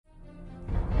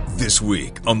This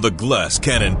week on the Glass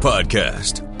Cannon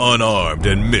Podcast, unarmed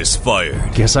and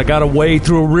misfired. Guess I gotta wade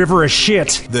through a river of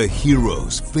shit. The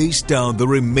heroes face down the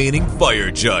remaining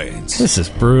fire giants. This is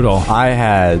brutal. I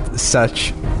had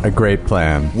such a great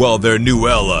plan. While their new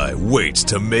ally waits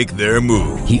to make their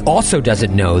move. He also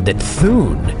doesn't know that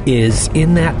Thune is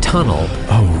in that tunnel.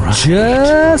 Oh, right.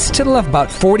 Just to the left,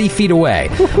 about 40 feet away.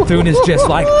 Thune is just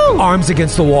like arms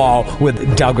against the wall with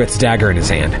Dalgrit's dagger in his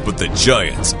hand. But the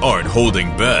giants aren't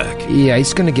holding back. Yeah,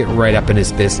 he's going to get right up in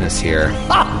his business here. He's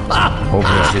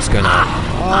just going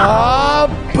to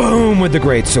boom with the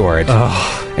greatsword.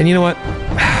 And you know what?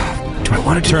 Do I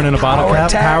want to turn in a bottle cap?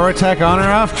 Power attack on or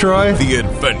off, Troy? The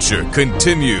adventure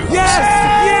continues.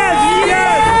 Yes!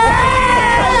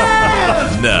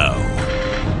 Now.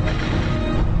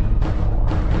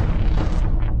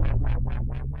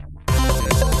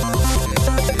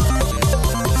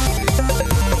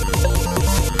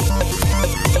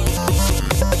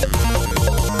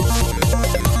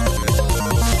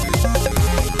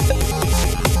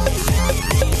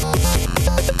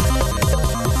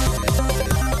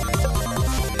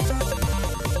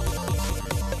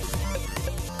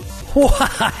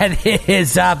 What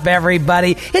is up,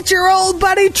 everybody? It's your old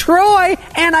buddy Troy,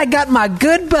 and I got my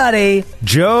good buddy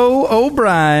Joe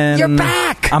O'Brien. You're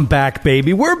back. I'm back,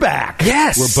 baby. We're back.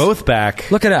 Yes. We're both back.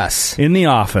 Look at us. In the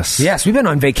office. Yes, we've been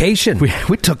on vacation.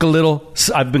 We took a little,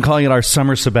 I've been calling it our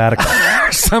summer sabbatical.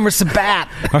 Our summer sabbat.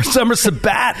 Our summer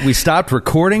sabbat. We stopped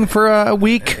recording for a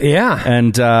week. Yeah.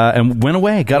 And went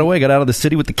away. Got out of the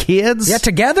city with the kids. Yeah,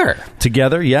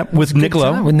 together, yep. With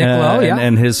Niccolo. With Niccolo, yeah.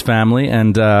 And his family,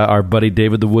 and our buddy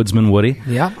David the Woodsman Woody.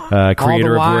 Yeah.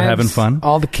 Creator of wives, We're Having Fun.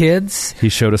 All the kids. He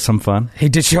showed us some fun. He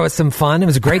did show us some fun. It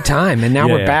was a great time. And now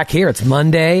we're back here. It's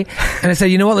Monday. And I said,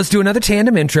 you know what? Let's do another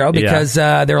tandem intro because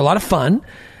they're a lot of fun.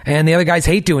 And the other guys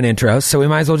hate doing intros, so we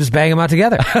might as well just bang them out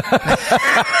together.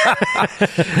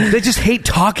 They just hate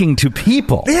talking to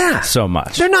people so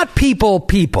much. They're not people.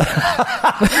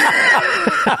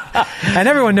 And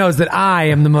everyone knows that I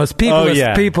am the most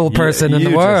people person in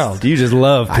the world. You just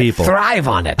love people. I thrive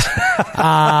on it.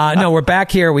 No, we're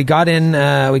back here. We got in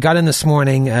this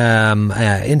morning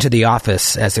into the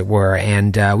office, as it were,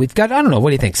 and we've got, I don't know,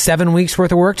 what do you think, 7 weeks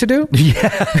worth of work to do?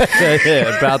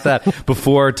 Yeah, about that.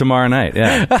 Before tomorrow night,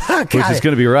 which is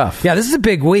going to be rough. Yeah, this is a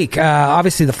big week.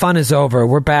 Obviously, the fun is over.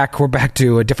 We're back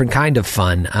to a different kind of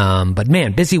fun. But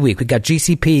man, busy week. We got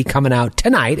GCP coming out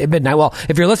tonight at midnight. Well,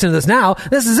 if you're listening to this now,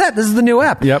 this is it. This is the new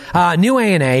app. Yep. New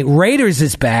A&A. Raiders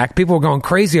is back. People were going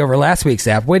crazy over last week's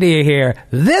app. Wait till you hear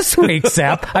this week's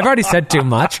app. I've already said too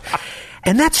much.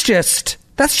 And that's just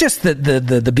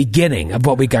the beginning of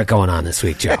what we got going on this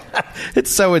week, Joe.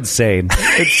 It's so insane.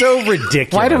 It's so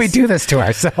ridiculous. Why do we do this to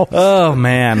ourselves? Oh,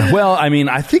 man. Well, I mean,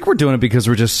 I think we're doing it because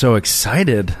we're just so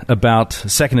excited about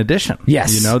second edition.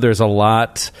 Yes. You know, there's a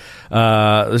lot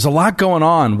going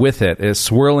on with it. It's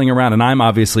swirling around, and I'm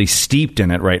obviously steeped in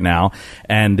it right now,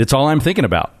 and it's all I'm thinking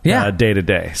about day to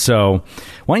day. So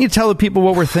why don't you tell the people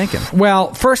what we're thinking?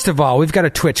 Well, first of all, we've got a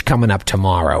Twitch coming up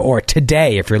tomorrow, or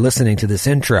today if you're listening to this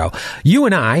intro. You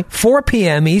and I, 4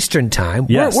 p.m. Eastern time,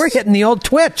 we're hitting the old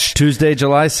Twitch. Tuesday,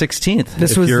 July 16th.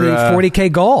 This was the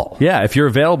 40K goal. Yeah, if you're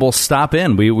available, stop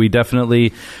in. We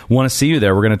definitely want to see you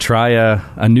there. We're going to try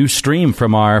a new stream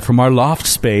from our loft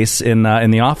space in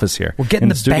the office here. We're getting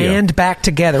the band back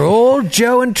together. Old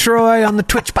Joe and Troy on the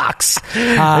Twitch box.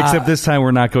 Except this time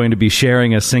we're not going to be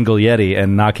sharing a single Yeti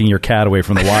and knocking your cat away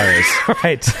from the wires.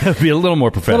 Right. It'll be a little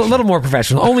more professional. A little more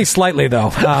professional. Only slightly, though,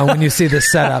 when you see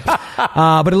this setup.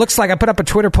 But it looks like I put up a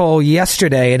Twitter poll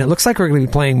yesterday, and it looks like we're going to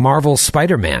be playing Marvel's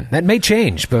Spider-Man. That may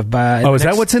change. But is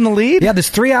that what's in the lead? Yeah, there's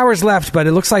 3 hours left, but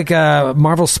it looks like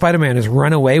Marvel's Spider-Man has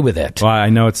run away with it. Well, I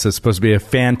know it's supposed to be a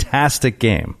fantastic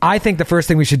game. I think the first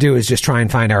thing we should do is just try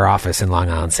and find our office in Long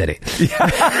Island City.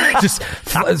 just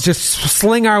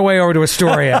sling our way over to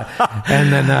Astoria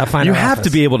and then find You our have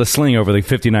office. to be able to sling over the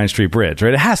 59th Street Bridge,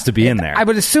 right? It has to be in there. I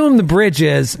would assume the bridge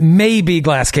is maybe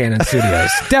Glass Cannon Studios.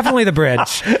 Definitely the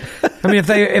bridge. I mean,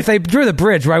 if they drew the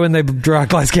bridge, why wouldn't they draw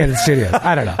Glass Cannon Studios?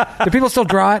 I don't know. Do people still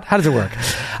draw it? How does it work?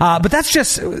 But that's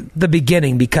just the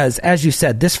beginning because, as you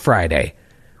said, this Friday,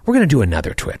 we're going to do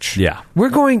another Twitch. Yeah. We're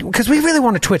going, because we really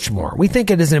want to Twitch more. We think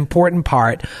it is an important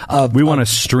part of... We want to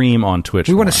stream on Twitch.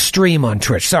 We want to stream on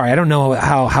Twitch. Sorry, I don't know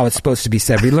how it's supposed to be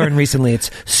said. We learned recently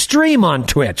it's stream on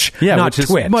Twitch, not which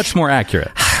Twitch. Is much more accurate.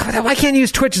 Why can't you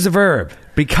use Twitch as a verb?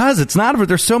 Because it's not.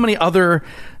 There's so many other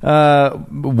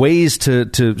ways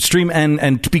to stream,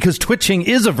 and because twitching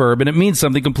is a verb and it means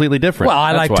something completely different. Well,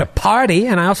 I like to party,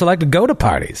 and I also like to go to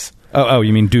parties. Oh,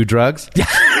 you mean do drugs? Yeah,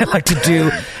 I like to do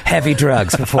heavy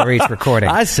drugs before each recording.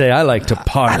 I say I like to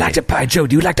party. I like to party. Joe,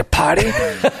 do you like to party?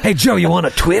 Hey, Joe, you want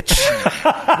to Twitch?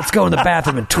 Let's go in the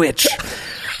bathroom and Twitch.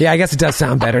 Yeah, I guess it does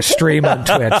sound better. Stream on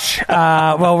Twitch.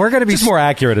 Well, we're going to be... Just more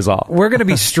accurate is all. We're going to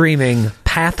be streaming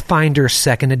Pathfinder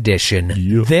 2nd Edition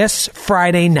this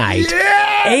Friday night. Yes!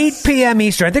 8 p.m.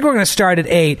 Eastern. I think we're going to start at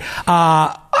 8.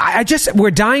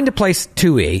 We're dying to play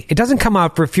 2E. It doesn't come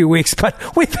out for a few weeks,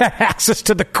 but we've had access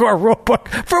to the core rulebook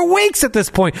for weeks at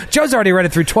this point. Joe's already read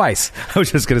it through twice. I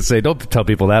was just going to say, don't tell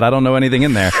people that. I don't know anything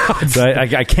in there. So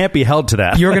I can't be held to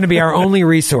that. You're going to be our only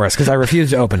resource because I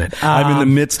refuse to open it. I'm in the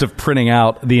midst of printing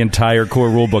out the entire core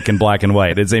rulebook in black and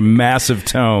white. It's a massive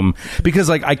tome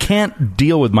because I can't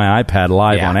deal with my iPad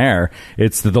live on air.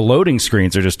 It's the loading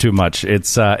screens are just too much.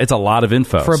 It's a lot of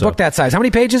info. For a book that size. How many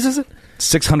pages is it?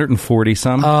 640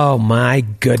 some. Oh my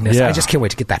goodness. Yeah. I just can't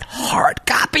wait to get that hard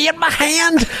copy in my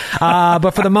hand.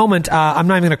 But for the moment, I'm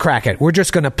not even going to crack it. We're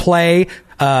just going to play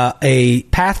a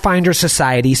Pathfinder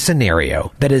Society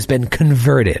scenario that has been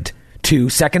converted to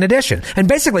 2nd edition. And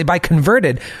basically, by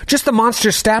converted, just the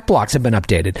monster stat blocks have been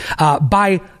updated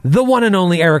by the one and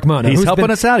only Eric Mona. He's helping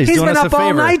us out. He's doing been us up a favor.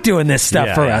 all night doing this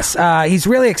stuff for us. He's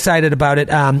really excited about it.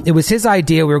 It was his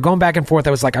idea. We were going back and forth. I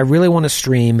was like, I really want to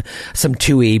stream some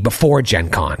 2E before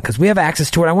Gen Con because we have access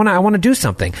to it. I want to do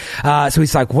something. So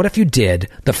he's like, what if you did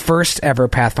the first ever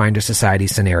Pathfinder Society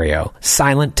scenario,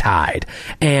 Silent Tide?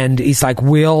 And he's like,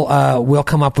 we'll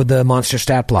come up with the monster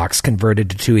stat blocks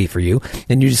converted to 2E for you,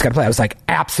 and you just got to play. I was like,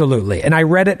 absolutely. And I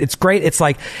read it. It's great. It's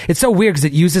so weird because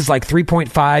it uses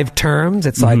 3.5 terms.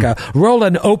 It's like roll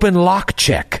an open lock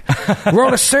check,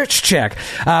 roll a search check.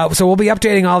 So we'll be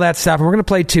updating all that stuff, and we're going to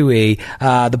play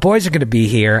 2E. The boys are going to be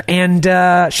here. And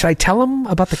should I tell them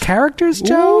about the characters,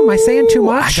 Joe? Am I saying too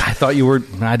much? I thought you were.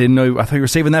 I didn't know. I thought you were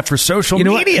saving that for social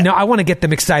media. What? No, I want to get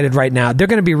them excited right now. They're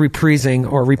going to be reprising. They're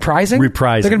going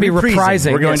to be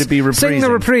reprising. We're going to be reprising. Sing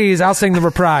the reprise. I'll sing the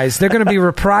reprise. They're going to be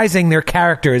reprising their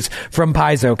characters from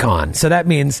PaizoCon. So that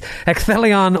means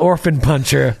Ecthelion Orphan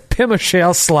Puncher,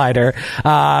 Pimashale Slider,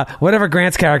 whatever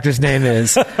Grant's character's name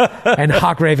is, and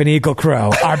Hawkraven Eagle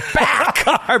Crow are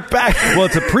back. Well,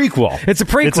 it's a prequel. It's a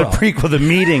prequel. The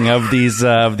meeting of these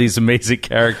amazing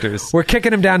characters. We're kicking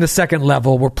them down to 2nd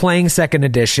level. We're playing 2nd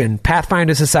edition,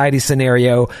 Pathfinder Society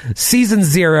scenario, Season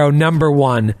 0, Number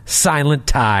 1, Silent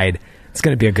Tide. It's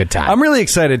going to be a good time. I'm really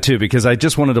excited, too, because I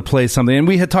just wanted to play something, and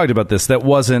we had talked about this, that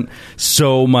wasn't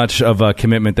so much of a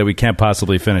commitment that we can't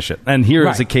possibly finish it. And here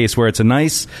is a case where it's a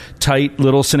nice, tight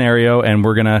little scenario, and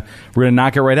we're gonna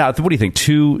knock it right out. What do you think,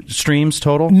 2 streams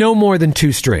total? No more than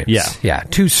 2 streams. Yeah.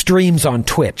 2 streams on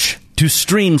Twitch. 2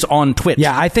 streams on Twitch.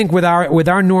 Yeah, I think with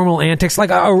our normal antics,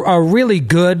 a really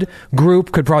good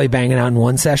group could probably bang it out in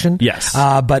one session. Yes.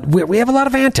 But we have a lot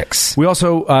of antics. We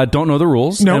also don't know the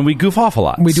rules, and we goof off a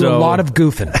lot. We do a lot of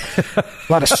goofing.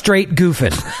 A lot of straight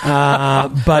goofing.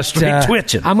 But straight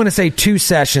twitching. I'm going to say 2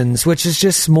 sessions, which is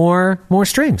just more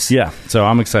streams. Yeah, so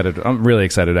I'm excited. I'm really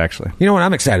excited, actually. You know what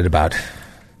I'm excited about?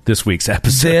 This week's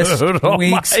episode.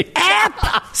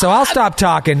 So I'll stop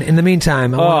talking. In the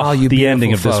meantime, I want all you the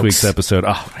ending of folks. this week's episode.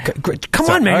 Come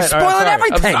on, man. You're spoiling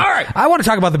everything. I want to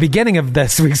talk about the beginning of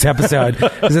this week's episode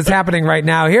because it's happening right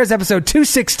now. Here's episode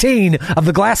 216 of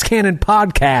the Glass Cannon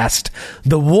podcast,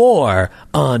 The War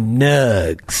on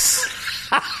Nugs.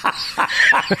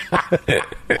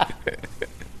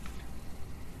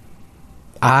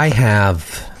 I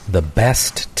have the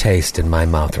best taste in my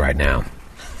mouth right now.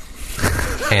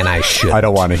 And I should. I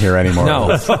don't want to hear any more.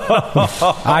 No,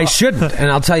 I shouldn't,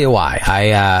 and I'll tell you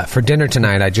why. For dinner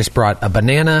tonight, I just brought a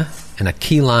banana and a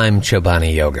key lime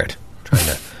Chobani yogurt.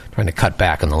 Trying to cut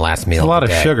back on the last meal. It's a lot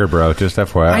of sugar, bro. Just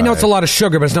FYI. I know it's a lot of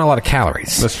sugar, but it's not a lot of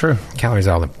calories. That's true. Calories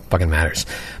are all that fucking matters.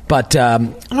 But I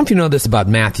don't know if you know this about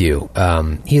Matthew.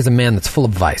 He is a man that's full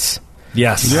of vice.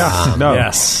 Yes.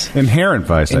 Yes. Inherent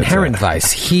vice. Inherent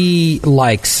vice. He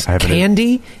likes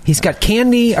candy. He's got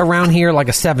candy around here like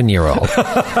a 7-year-old.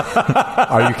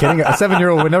 Are you kidding? A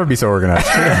 7-year-old would never be so organized.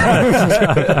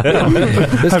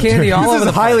 There's candy all over. This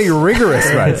is highly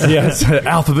rigorous vice. Yes.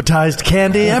 Alphabetized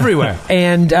candy everywhere.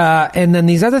 And then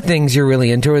these other things you're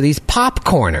really into are these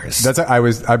popcorners.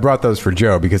 I brought those for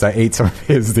Joe because I ate some of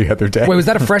his the other day. Wait, was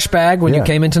that a fresh bag when you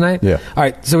came in tonight? Yeah. All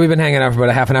right, so we've been hanging out for about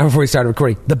a half an hour before we started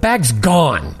recording. The bag's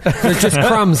gone. There's just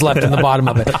crumbs left in the bottom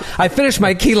of it. I finished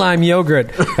my key lime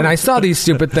yogurt, and I saw these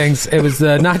stupid things. It was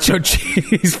the nacho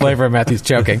cheese flavor. Matthew's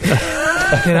choking.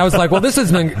 And I was like, well, this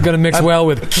isn't going to mix well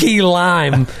with key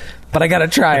lime, but I got to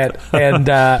try it. And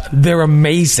they're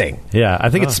amazing. Yeah,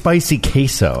 I think it's spicy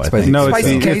queso. No, it's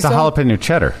a jalapeno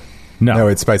cheddar. No,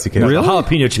 it's spicy queso. Really?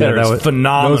 Jalapeno cheddar is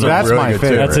phenomenal. That's really my good,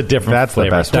 favorite. That's a different That's the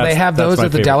flavor. best. Do they have those my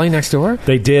at the favorite. deli next door?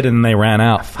 They did, and they ran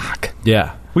out. Fuck.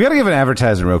 Yeah. We got to give an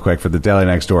advertisement real quick for the deli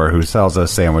next door who sells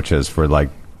us sandwiches for like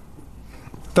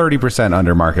 30%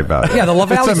 under market value. Yeah, the La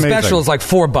Valley It's amazing. special is like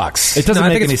 $4. It doesn't I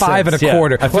make think it's any $5 sense. and a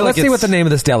quarter. Yeah. I feel Well, like let's see what it's- the name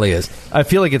of this deli is. I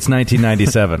feel like it's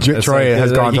 1997. It's Troy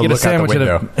has gone you to get a look out the sandwich at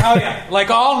a- window. Oh, yeah. Like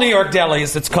all New York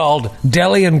delis, it's called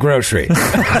deli and grocery.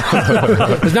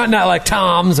 It's not like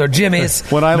Tom's or Jimmy's.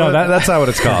 When I No, lived- that's not what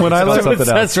it's called. When I It's lived- something It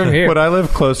says else. from here. When I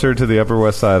lived closer to the Upper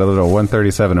West Side, I lived at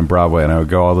 137 in Broadway, and I would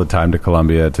go all the time to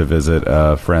Columbia to visit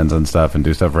friends and stuff and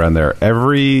do stuff around there.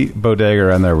 Every bodega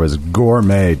around there was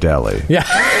gourmet deli. Yeah.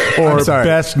 Or I'm sorry.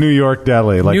 best New York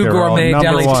deli. Like New they were all gourmet number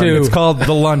deli, one. too. It's called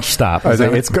the Lunch Stop. I was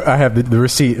like, I have the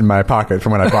receipt in my pocket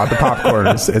from when I bought the popcorn.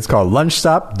 It's called Lunch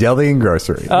Stop, Deli and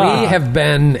Grocery. We have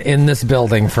been in this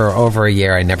building for over a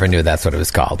year. I never knew that's what it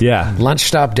was called. Yeah. Lunch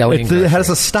Stop, Deli and It Grocery. has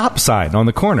a stop sign on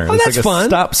the corner. Oh, It's that's like a fun.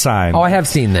 stop sign. Oh, I have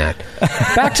seen that.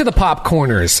 Back to the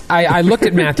popcorners. I looked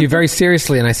at Matthew very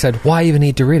seriously and I said, why even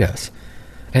eat Doritos?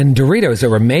 And Doritos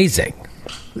are amazing.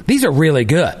 These are really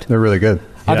good. They're really good.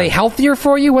 Are they healthier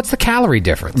for you? What's the calorie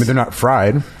difference? I mean, they're not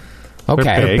fried. Okay.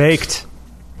 They're baked.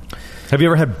 Have you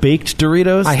ever had baked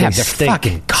Doritos? I have. They They're stink.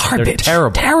 fucking garbage. They're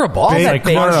terrible. Terrible. All that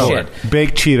baked shit.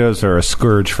 Baked Cheetos are a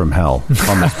scourge from hell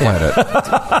on this planet.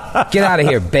 Get out of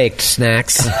here, baked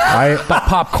snacks. But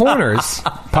popcorners,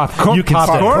 You can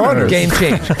Popcorners. game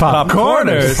change.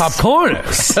 Popcorners.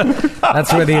 Popcorners.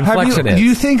 That's where the inflection is. Do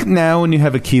you think now when you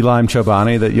have a key lime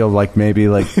chobani that you'll like maybe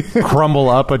like crumble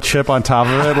up a chip on top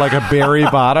of it like a berry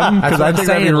bottom? That's Because what I I'm think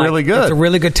saying. that'd be like, really good. It's a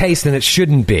really good taste, and it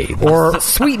shouldn't be. Or the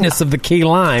sweetness of the key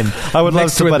lime. I would love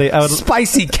mixed with somebody- I would-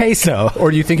 spicy queso.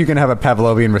 Or do you think you can have a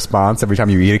Pavlovian response every time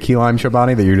you eat a key lime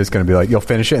chobani that you're just going to be like, you'll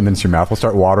finish it and then your mouth will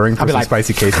start watering for I'll be some like,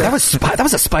 spicy queso? That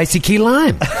was a spicy key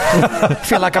lime. I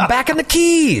feel like I'm back in the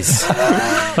Keys.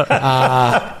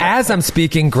 As I'm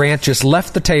speaking, Grant just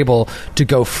left the table to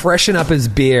go freshen up his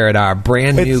beer at our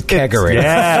brand new keggery.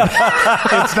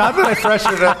 It's not that I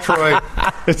freshened it up, Troy.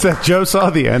 It's that Joe saw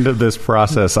the end of this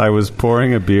process. I was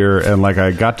pouring a beer and like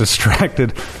I got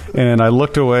distracted and I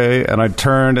looked away and I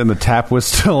turned and the tap was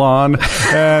still on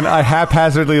and I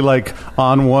haphazardly like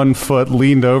on one foot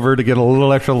leaned over to get a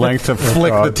little extra length to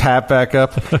flick the tap back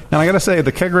up. And I got to say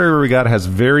the keggery we got has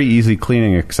very easy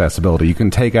cleaning accessibility. You can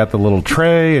take out the little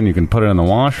tray and you can put it in the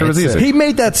washer. It's easy. He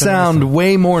made that sound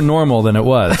way more normal than it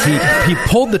was. He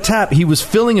pulled the tap. He was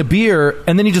filling a beer,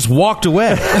 and then he just walked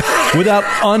away without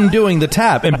undoing the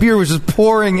tap, and beer was just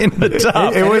pouring into the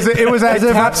top. It was as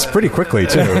if Taps pretty quickly,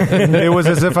 too. it was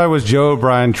as if I was Joe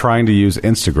O'Brien trying to use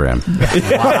Instagram.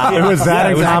 It was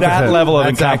that incompetent. that level of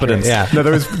That's incompetence. accurate, yeah. No,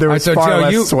 there was So far Joe,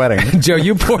 less sweating. Joe,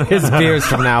 you pour his beers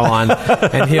from now on,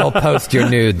 and he'll post your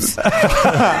nudes.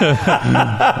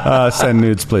 Send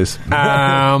nudes, please.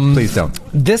 Please don't.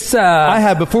 This I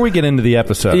have, before we get into the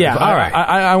episode, Yeah, all right.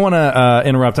 I want to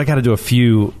interrupt. I got to do a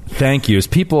few thank yous.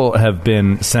 People have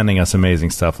been sending us amazing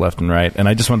stuff left and right, and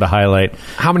I just wanted to highlight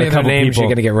how many a of their couple names people. you're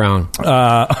going to get wrong?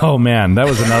 Oh man, that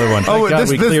was another one. Thank God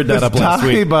we cleared that up last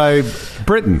week. by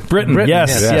Britain. Britain,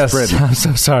 yes. Britain. I'm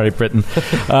so sorry, Britain.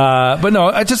 But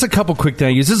no, just a couple quick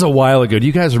thank yous. This is a while ago. Do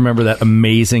you guys remember that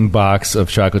amazing box of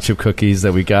chocolate chip cookies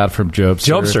that we got from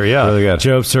Jobster? Jobster, yeah. Really good.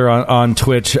 Jobster on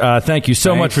Twitch. Thank you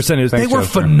so much for sending us. They Thanks, were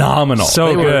Jobster. phenomenal. So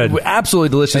They were good. absolutely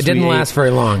delicious. They didn't We last ate-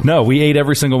 very long. No, we ate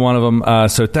every single one of them.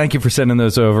 So thank you for sending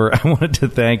those over. I wanted to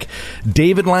thank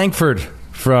David Langford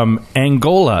from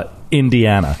Angola,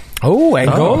 Indiana. Oh,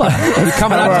 Angola. You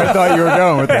coming Where I out thought you were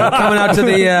going with that. coming out to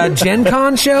the Gen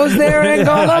Con shows there,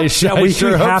 Angola? I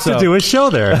sure hope so. to do a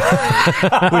show there. We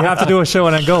have to do a show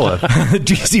in Angola.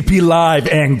 GCP Live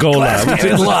Angola. We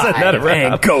just said that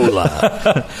around.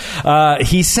 Angola.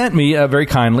 He sent me very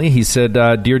kindly. He said,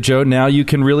 "Dear Joe, now you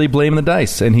can really blame the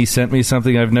dice." And he sent me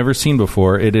something I've never seen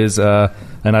before. It is, and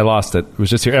I lost it. It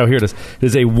was just here. Oh, here it is. It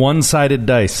is a one-sided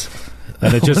dice.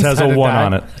 And it just has a 1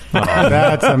 on it.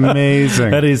 That's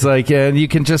amazing. And he's like, yeah, you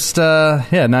can just,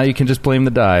 now you can just blame the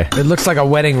die. It looks like a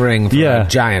wedding ring for a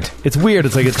giant. It's weird.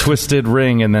 It's like a twisted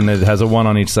ring, and then it has a 1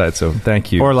 on each side. So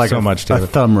thank you Or like so a, much, a David.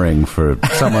 thumb ring for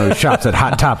someone who shops at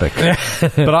Hot Topic.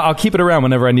 But I'll keep it around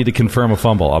whenever I need to confirm a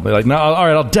fumble. I'll be like, no, all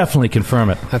right, I'll definitely confirm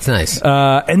it. That's nice.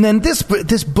 And then this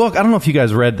book, I don't know if you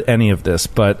guys read any of this,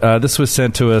 but this was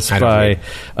sent to us by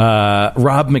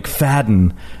Rob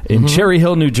McFadden in Cherry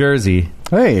Hill, New Jersey.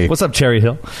 Hey. What's up, Cherry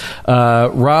Hill?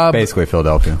 Rob. Basically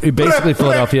Philadelphia. Basically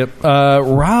Philadelphia.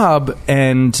 Rob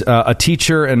and a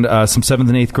teacher and some 7th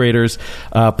and 8th graders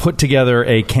put together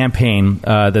a campaign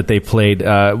that they played,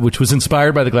 which was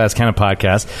inspired by the Glass Cannon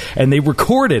podcast, and they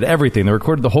recorded everything. They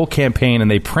recorded the whole campaign, and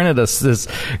they printed us this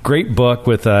great book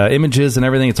with images and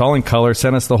everything. It's all in color.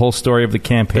 Sent us the whole story of the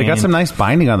campaign. They got some nice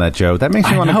binding on that, Joe. That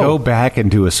makes me want to go back and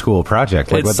do a school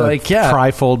project. It's like, yeah,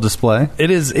 trifold display.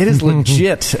 It is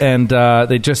legit, and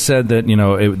they just said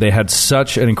that they had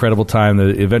such an incredible time.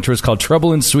 The adventure was called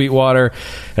Trouble in Sweetwater,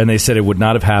 and they said it would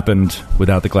not have happened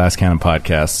without the Glass Cannon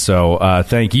podcast. So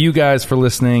thank you guys for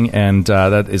listening, and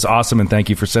that is awesome. And thank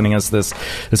you for sending us this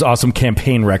awesome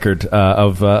campaign record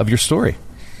of your story.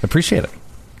 Appreciate it.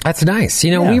 That's nice.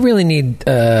 We really need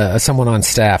someone on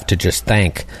staff to just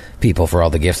thank people for all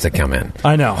the gifts that come in.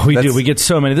 I know. We do. We get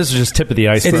so many. This is just tip of the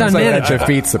iceberg. It's unmanaged. Like that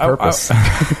defeats the purpose.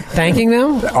 Thanking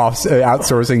them?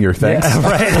 Outsourcing your thanks.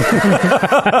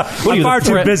 I'm far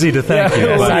too busy to thank you.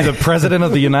 What are you, the president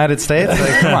of the United States?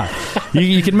 Like, come on.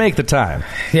 You can make the time.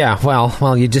 Yeah,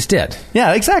 well, you just did.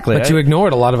 Yeah, exactly. But you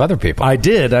ignored a lot of other people. I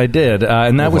did.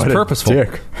 And that was purposeful.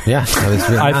 Dick. Yeah. That was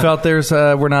really I felt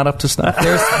we're not up to snuff.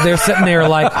 They're sitting there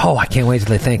like, oh, I can't wait till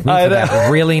they thank me for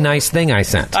that really nice thing I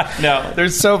sent. No,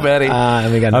 there's so many.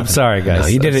 I'm sorry, guys. No,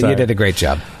 you did a great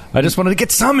job. I just wanted to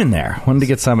get some in there.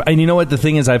 And you know what? The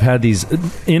thing is, I've had these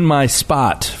in my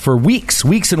spot for weeks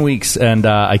and weeks, and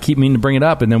I keep meaning to bring it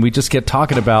up, and then we just get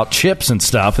talking about chips and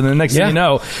stuff, and the next thing you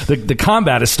know, the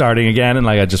combat is starting again, and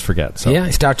I just forget. So. Yeah,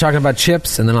 you start talking about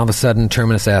chips, and then all of a sudden,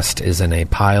 Terminus Est is in a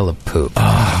pile of poop.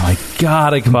 Oh, my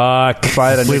God. I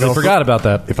completely forgot about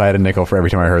that. If I had a nickel for every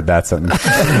time I heard that sentence.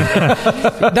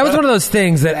 That was one of those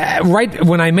things that right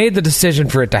when I made the decision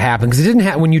for it to happen, because it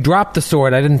didn't when you dropped the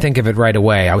sword, I didn't think of it right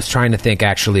away. I was trying to think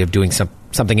actually of doing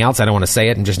something else. I don't want to say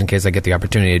it, and just in case I get the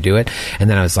opportunity to do it. And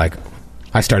then I was like,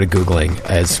 I started Googling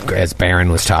as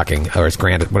Baron was talking, or as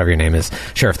Grant, whatever your name is,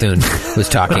 Sheriff Thune was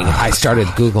talking. I started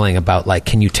Googling about,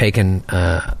 can you take an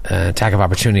attack of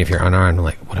opportunity if you're unarmed? I'm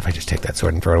like, what if I just take that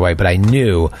sword and throw it away? But I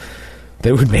knew that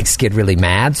it would make Skid really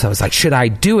mad. So I was like, should I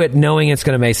do it knowing it's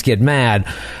going to make Skid mad?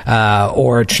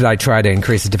 Or should I try to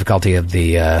increase the difficulty of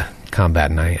the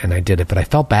combat? And I did it, but I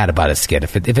felt bad about it, Skid.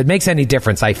 If it makes any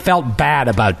difference, I felt bad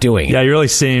about doing it. Yeah, you really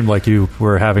seemed like you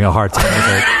were having a hard time with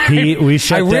it. We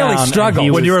shut down. I really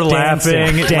struggled. When you were laughing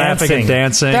and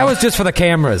dancing. That was just for the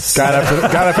cameras. Got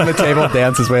up from the table,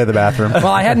 danced his way to the bathroom. Well,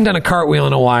 I hadn't done a cartwheel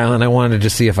in a while, and I wanted to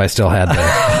see if I still had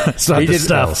the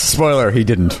stuff. Spoiler, he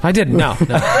didn't. I didn't. No.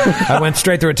 I went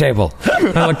straight through a table.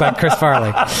 I looked like Chris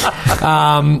Farley.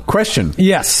 Question.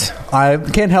 Yes. I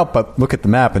can't help but look at the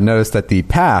map and notice that the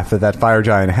path that fire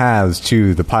giant has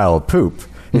to the pile of poop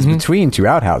is between two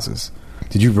outhouses.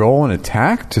 Did you roll an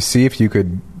attack to see if you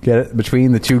could get it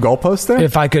between the two goalposts there?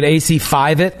 If I could AC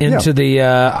 5 it into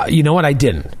the... you know what? I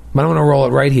didn't. But I'm going to roll it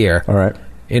right here. All right.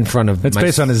 In front of... It's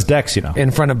based on his dex,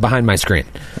 behind my screen.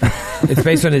 It's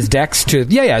based on his dex to...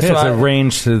 Yeah. So it's a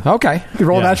range to... Okay. You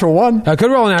roll a natural 1. I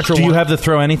could roll a natural 1. Do you have the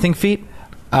throw anything feat?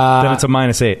 Then it's a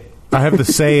 -8. I have the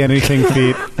say anything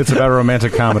feat. It's about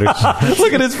romantic comedy.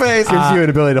 Look at his face. Gives you an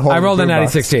ability to hold. I rolled a natty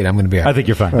 16. I'm going to be all right. I think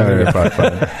you're fine.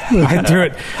 I threw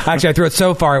it. Actually, I threw it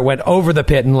so far it went over the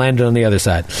pit and landed on the other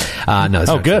side. No, it's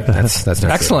not good. True. That's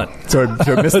not excellent. True.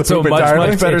 So it missed the poop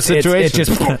entirely. Much better situation. It's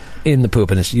just in the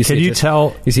poop, and you see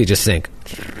it just sink.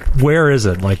 Where is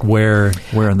it? Like where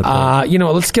in the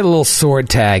poop? Let's get a little sword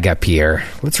tag up here.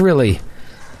 Let's really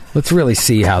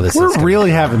see how this is. We're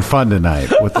really having fun tonight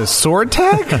with this sword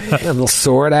tag. A little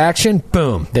sword action.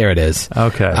 Boom. There it is.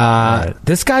 Okay. Right.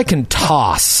 This guy can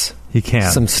toss. He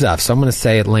can. Some stuff. So I'm going to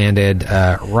say it landed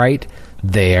right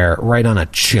there, right on a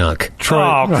chunk. Troy.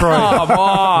 Come on.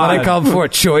 What I called for a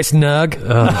choice nug.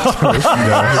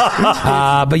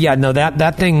 But yeah, no,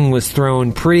 that thing was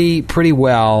thrown pretty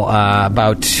well,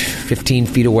 about 15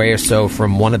 feet away or so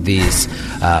from one of these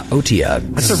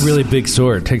Otiugs. That's a really big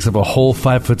sword. It takes up a whole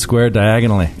 5-foot square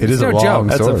diagonally. It is a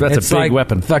long sword. That's a big like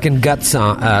weapon. Fucking gut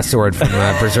sword from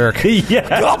Berserk. Yeah.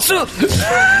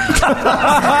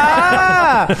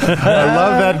 I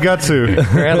love that gutsu.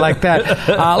 Right like that.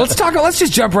 Let's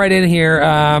just jump right in here.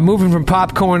 Moving from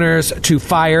popcorners to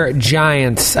fire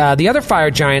giants. The other fire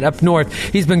giant up north,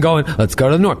 he's been going, let's go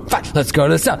to the north. Let's go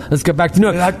to the south. Let's go back to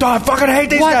north. I fucking hate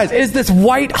these guys. What is this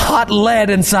white hot hot lead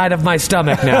inside of my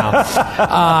stomach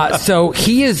now. So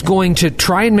he is going to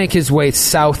try and make his way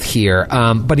south here,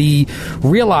 but he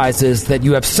realizes that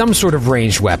you have some sort of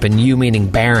ranged weapon, you meaning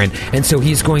Baron, and so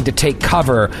he's going to take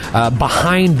cover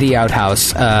behind the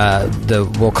outhouse,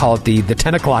 we'll call it the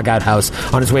 10 o'clock outhouse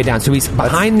on his way down. So he's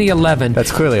behind the 11.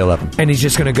 That's clearly 11. And he's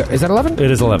just going to go... Is that 11?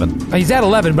 It is 11. He's at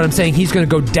 11, but I'm saying he's going to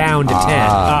go down to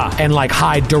 10 and like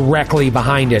hide directly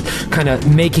behind it, kind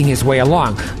of making his way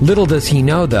along. Little does he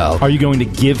know, though... Are you going to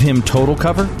give him total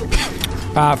cover?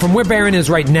 From where Baron is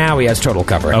right now, he has total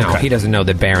cover. Okay. Now, he doesn't know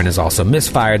that Baron is also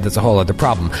misfired. That's a whole other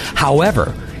problem.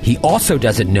 However, he also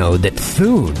doesn't know that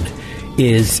Thune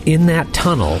is in that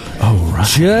tunnel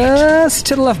just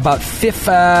to the left, about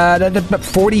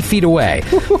 40 feet away.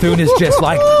 Thune is just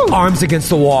like arms against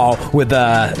the wall with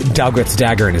Dalgrith's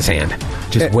dagger in his hand,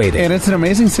 just waiting. And it's an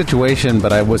amazing situation,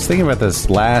 but I was thinking about this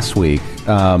last week.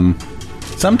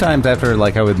 Sometimes after,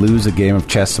 like, I would lose a game of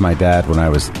chess to my dad when I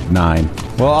was 9.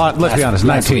 Well, let's be honest,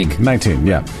 19. 19,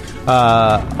 yeah.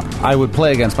 I would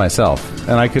play against myself,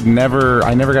 and I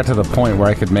never got to the point where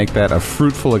I could make that a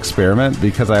fruitful experiment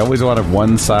because I always wanted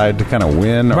one side to kind of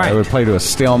win, or I would play to a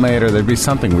stalemate, or there'd be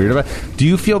something weird about it. Do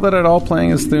you feel that at all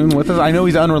playing as Thune with us? I know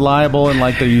he's unreliable, and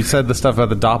like you said the stuff about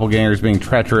the doppelgangers being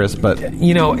treacherous, but...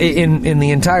 You know, in the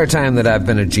entire time that I've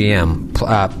been a GM,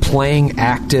 playing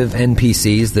active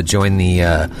NPCs that join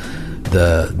the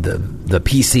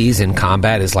PCs in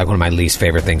combat is like one of my least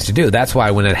favorite things to do. That's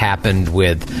why when it happened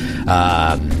with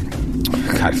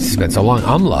God, it's been so long,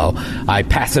 Umlo, I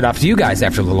passed it off to you guys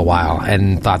after a little while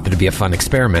and thought that it'd be a fun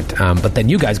experiment. But then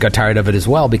you guys got tired of it as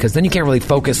well, because then you can't really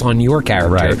focus on your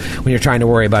character when you're trying to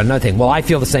worry about another thing. Well, I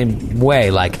feel the same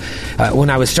way. Like when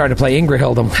I was starting to play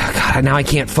Ingrihild, God, now I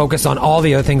can't focus on all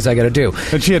the other things I got to do.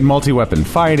 But she had multi-weapon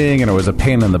fighting, and it was a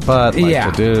pain in the butt.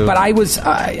 To do. But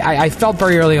I felt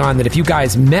very early on that if you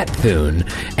guys met Thune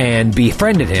and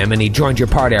befriended him, and he joined your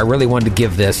party, I really wanted to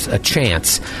give this a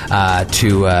chance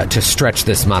to stretch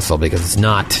this muscle, because it's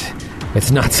not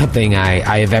something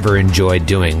I have ever enjoyed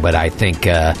doing, but I think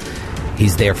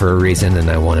he's there for a reason, and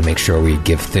I want to make sure we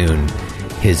give Thune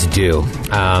his due.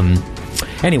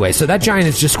 Anyway, so that giant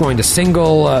is just going to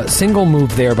single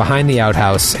move there behind the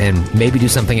outhouse and maybe do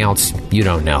something else you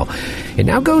don't know. It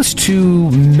now goes to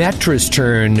Metra's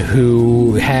turn,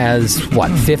 who has,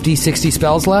 50, 60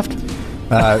 spells left?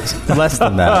 Less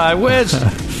than that. I wish.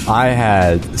 I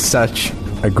had such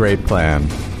a great plan.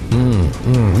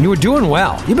 You were doing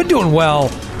well. You've been doing well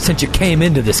since you came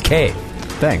into this cave.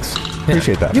 Thanks.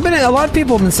 Appreciate that. A lot of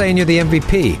people have been saying you're the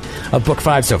MVP of Book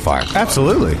 5 so far.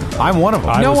 Absolutely. I'm one of them.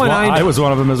 I was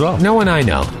one of them as well. No one I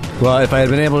know. Well, if I had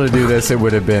been able to do this, it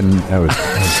would have been...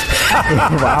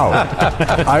 wow.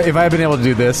 If I had been able to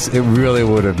do this, it really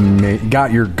would have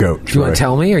got your goat. Do you want to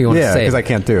tell me, or you want to say it? Yeah, because I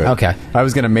can't do it. Okay. I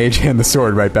was going to mage hand the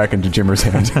sword right back into Jimmer's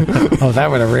hand. Oh,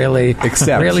 that would have really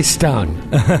stung.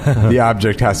 The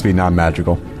object has to be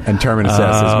non-magical. And Terminus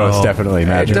S is most definitely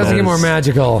magical. It doesn't get more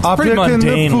magical. It's pretty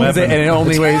mundane weapon. And it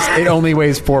only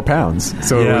weighs 4 pounds.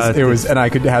 So it was, and I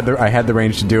had the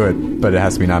range to do it, but it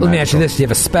has to be non-magical. Let me ask you this: do you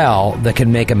have a spell that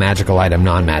can make a magical item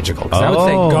non-magical? Because I would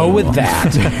say go with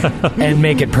that and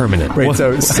make it permanent. Wait,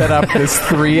 so set up this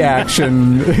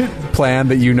 3-action plan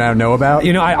that you now know about?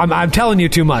 You know, I'm telling you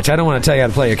too much. I don't want to tell you how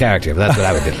to play your character, but that's what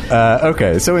I would do.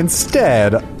 Okay, so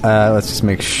instead, let's just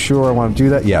make sure I want to do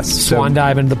that. Yes. Swan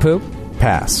dive into the poop?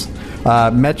 Pass.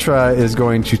 Metra is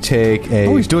going to take a...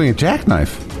 Oh, he's doing a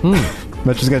jackknife.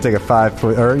 Metra's going to take a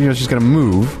 5-foot... Or, she's going to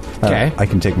move. Okay. I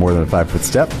can take more than a 5-foot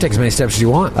step. Take as many steps as you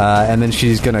want. And then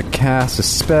she's going to cast a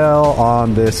spell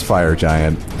on this fire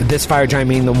giant. This fire giant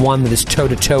meaning the one that is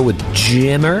toe-to-toe with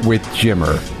Jimmer? With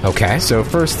Jimmer. Okay. So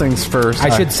first things first... I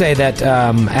should say that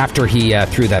after he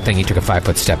threw that thing, he took a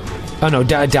 5-foot step. Oh, no,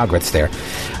 Dalgrith's there.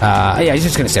 Yeah, he's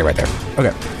just going to stay right there.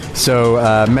 Okay. So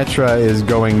Metra is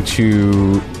going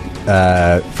to...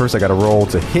 first I got to roll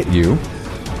to hit you.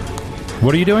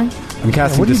 What are you doing? I'm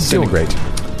casting Disintegrate.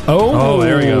 Oh,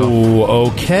 there we go.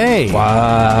 Okay.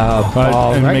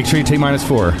 Wow. And make sure you take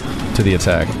 -4 to the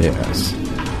attack. Yes.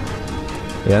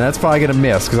 Yeah, that's probably going to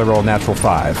miss because I rolled a natural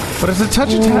 5. But it's a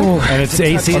touch attack. And its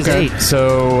AC is 8.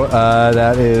 So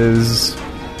that is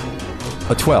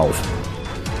a 12.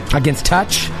 Against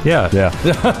touch? Yeah.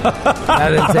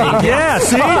 That is a... Yeah,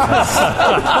 see?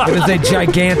 It is a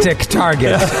gigantic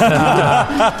target.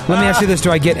 Let me ask you this.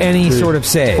 Do I get any sort of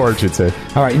save? Fortitude save.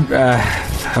 All right.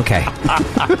 Okay.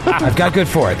 I've got good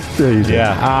for it. Yeah, you do.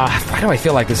 Why do I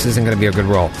feel like this isn't going to be a good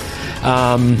roll?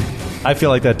 I feel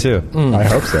like that, too. I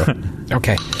hope so.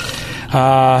 Okay.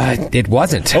 It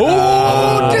wasn't.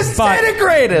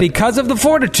 Disintegrated! Because of the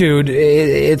fortitude,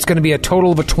 it's going to be a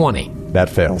total of a 20. That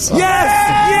fails. Yes!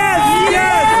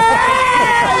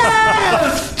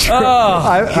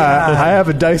 I have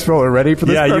a dice roller ready for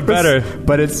this Yeah, you purpose, better.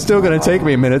 but it's still going to take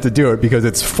me a minute to do it because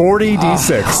it's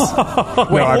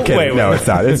 40d6. No, I'm kidding. No, it's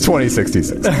not. It's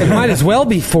 2066. It might as well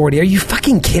be 40. Are you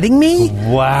fucking kidding me?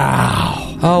 Wow.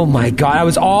 Oh my god, I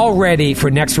was all ready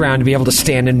for next round to be able to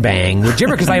stand and bang with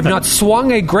Jimmer because I have not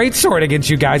swung a greatsword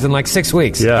against you guys in like 6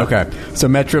 weeks. Yeah. Okay, so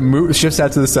Metra shifts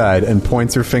out to the side and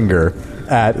points her finger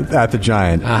at the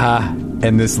giant.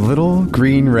 And this little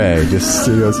green ray just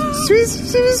goes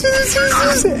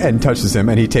and touches him,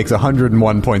 and he takes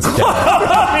 101 points of damage.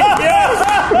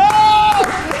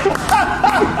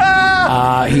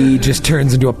 He just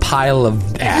turns into a pile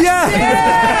of ass.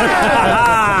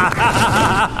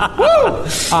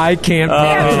 I can't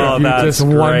believe you that's just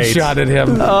great. one-shotted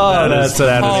him. That is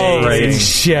Holy great.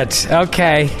 shit.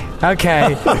 Okay. Well,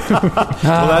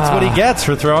 that's what he gets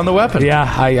for throwing the weapon. Yeah,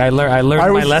 I learned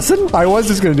my lesson. I was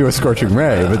just going to do a scorching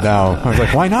ray, but now I was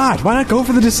like, why not? Why not go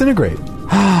for the disintegrate?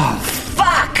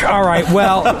 Fuck! All right,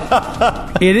 well,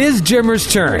 it is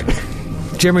Jimmer's turn.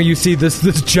 Jimmer, you see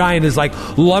this giant is like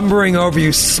lumbering over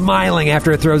you, smiling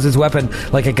after it throws his weapon,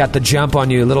 like it got the jump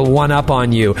on you, a little one-up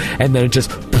on you, and then it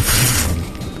just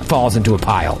falls into a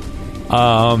pile.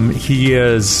 He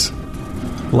is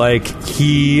like,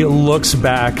 he looks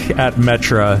back at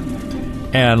Metra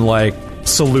and like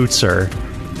salutes her,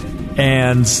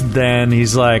 and then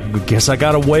he's like, guess I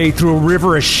gotta wade through a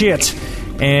river of shit,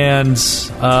 and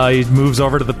he moves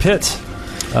over to the pit.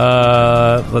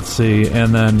 Let's see,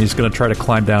 and then he's going to try to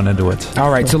climb down into it. All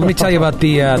right, so let me tell you about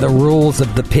the rules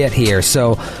of the pit here.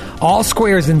 So all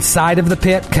squares inside of the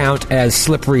pit count as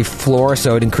slippery floor,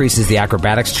 so it increases the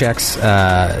acrobatics checks,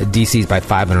 DCs by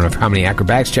 5. I don't know how many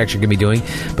acrobatics checks you're going to be doing,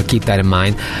 but keep that in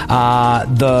mind.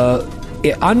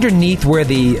 Underneath where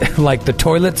the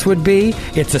toilets would be,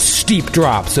 it's a steep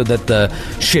drop so that the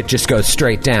shit just goes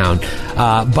straight down.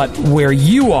 But where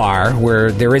you are,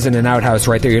 where there isn't an outhouse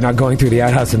right there, you're not going through the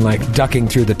outhouse and like ducking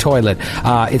through the toilet.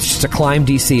 It's just a climb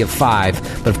DC of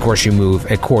 5, but of course you move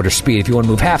at quarter speed. If you want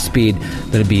to move half speed,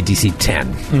 then it'd be DC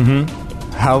 10.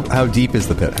 Mm-hmm. How deep is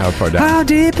the pit? How far down? How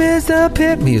deep is the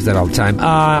pit? We use that all the time.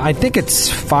 I think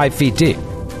it's 5 feet deep.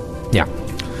 Yeah.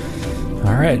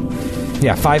 All right.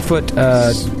 Yeah, 5 foot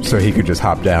so he could just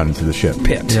hop down into the ship.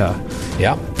 pit. Yeah.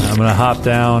 Yeah. I'm going to hop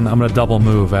down. I'm going to double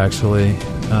move, actually.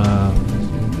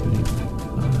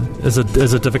 Is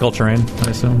it difficult terrain,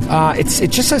 I assume? It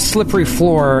just says slippery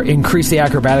floor, increase the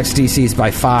acrobatics DCs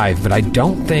by 5, but I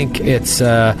don't think it's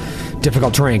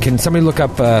difficult terrain. Can somebody look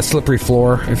up slippery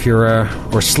floor if you're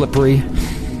or slippery?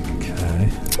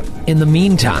 Okay. In the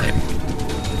meantime,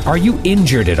 are you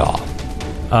injured at all?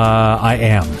 I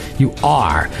am. You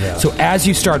are. Yeah. So as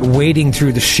you start wading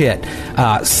through the shit,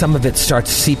 some of it starts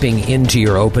seeping into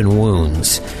your open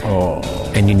wounds. Oh.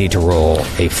 And you need to roll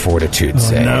a fortitude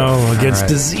save. No, against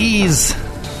disease.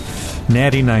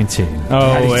 Natty 19.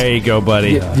 Oh, there you go,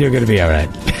 buddy. You're going to be all right.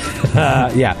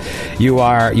 Yeah, you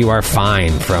are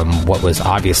fine from what was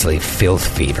obviously filth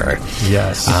fever.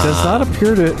 Yes. It does not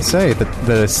appear to say that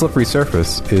a slippery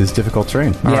surface is difficult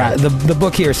terrain. Yeah, the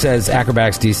book here says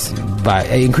acrobatics DC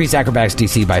increase acrobatics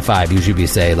DC by 5. Usually we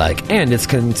say and it's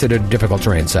considered difficult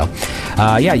terrain. So,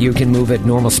 yeah, you can move at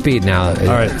normal speed now. All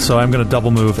right, so I'm going to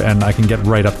double move, and I can get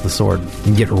right up to the sword. You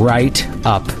can get right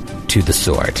up to the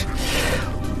sword.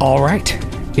 All right,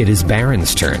 it is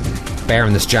Baron's turn.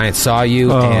 Baron, this giant saw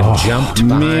you and jumped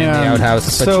behind the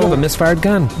outhouse, but you have a misfired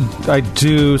gun. I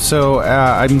do, so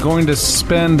I'm going to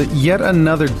spend yet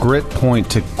another grit point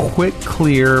to quick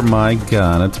clear my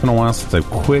gun. It's been a while since I've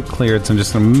quick cleared, so I'm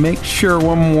just going to make sure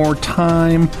one more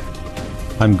time.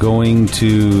 I'm going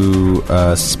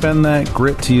to spend that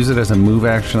grit to use it as a move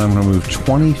action. I'm going to move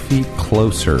 20 feet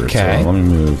closer. Okay. So let me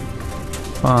move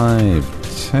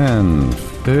 5, 10,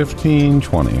 15,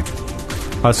 20.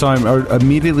 So I'm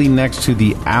immediately next to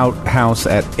the outhouse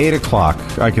at 8 o'clock.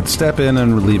 I could step in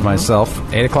and relieve myself.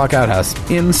 8 o'clock outhouse.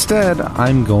 Instead,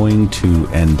 I'm going to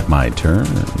end my turn.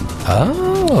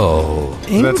 Oh,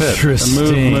 That's it.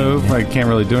 Move. I can't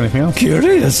really do anything else.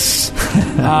 curious.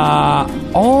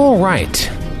 All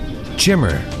right.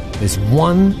 Jimmer is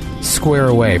 1 square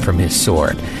away from his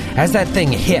sword. As that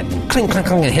thing hit, clink, clink,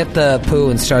 clink, and hit the poo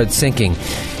and started sinking,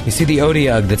 you see the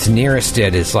Odiug that's nearest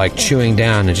it is chewing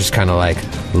down and just kind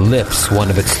of lifts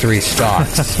one of its 3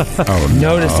 stalks.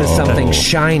 Notices something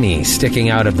shiny sticking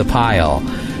out of the pile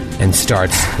and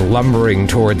starts lumbering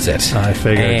towards it. I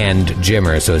figured. And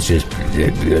Jimmer, so it's just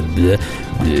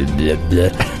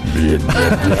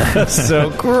So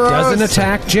gross. doesn't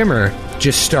attack Jimmer,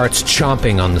 just starts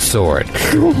chomping on the sword.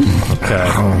 Okay.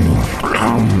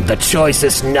 The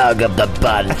choicest nug of the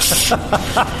bunch.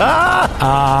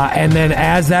 And then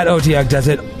as that Otyugh does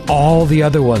it, all the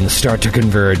other ones start to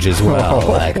converge as well.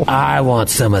 Like, I want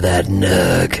some of that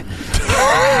nug.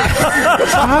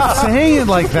 Stop saying it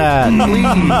like that.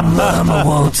 Mama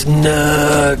wants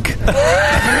nug.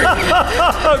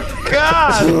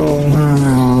 God.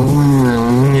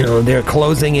 You know, they're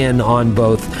closing in on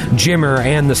both Jimmer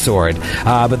and the sword,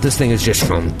 but this thing is just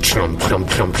all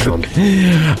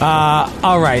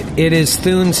right, it is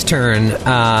Thune's turn.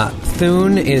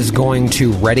 Thune is going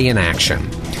to ready an action.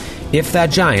 If that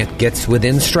giant gets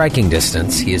within striking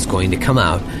distance, he is going to come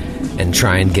out and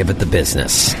try and give it the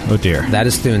business. Oh dear. That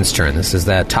is Thune's turn. This is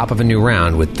the top of a new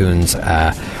round with Thune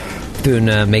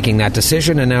making that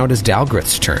decision, and now it is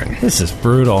Dalgrith's turn. This is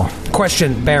brutal.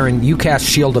 Question, Baron, you cast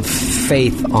Shield of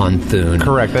Faith on Thune.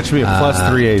 Correct. That should be a plus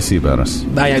 3 AC bonus.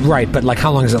 Right, but like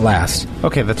how long does it last?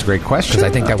 Okay, that's a great question.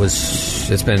 Because I think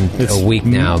it's been a week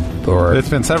now. Or It's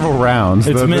been several rounds.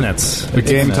 It's minutes. The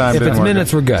game time if didn't it's work.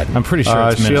 minutes, we're good. I'm pretty sure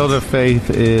it's minutes. Shield of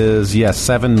Faith is,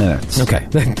 7 minutes. Okay.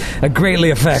 That greatly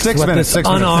affects 6 what minutes, this 6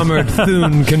 minutes. unarmored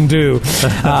Thune can do.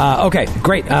 Okay,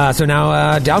 great. So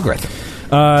now Dalgrith.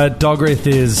 Dalgrith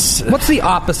is... What's the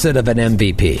opposite of an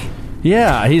MVP?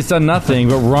 Yeah, he's done nothing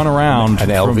but run around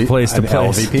from place to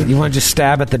place. LVP? You want to just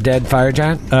stab at the dead fire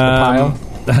giant? The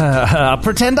pile?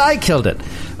 Pretend I killed it.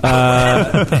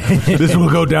 This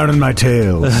will go down in my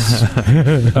tails.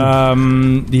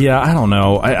 Yeah, I don't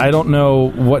know. I don't know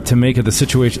what to make of the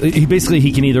situation.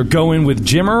 He can either go in with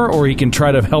Jimmer or he can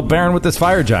try to help Baron with this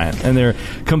fire giant, and they're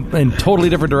in totally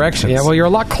different directions. Yeah, well, you're a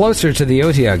lot closer to the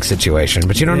Otyugh situation,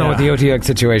 but you don't know what the Otyugh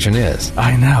situation is.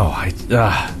 I know.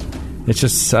 It's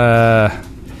just... you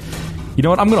know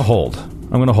what? I'm going to hold.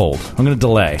 I'm going to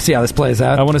delay. See how this plays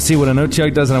out? I want to see what an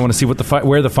Otyugh does, and I want to see what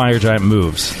where the fire giant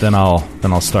moves. Then I'll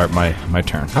start my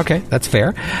turn. Okay, that's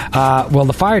fair. Well,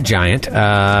 the fire giant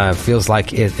feels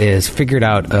like it has figured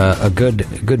out a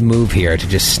good move here to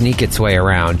just sneak its way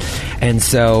around, and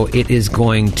so it is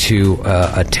going to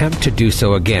attempt to do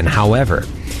so again. However,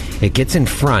 it gets in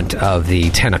front of the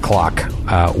 10 o'clock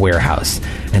warehouse,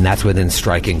 and that's within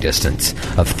striking distance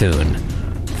of Thune.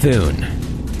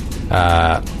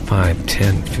 5,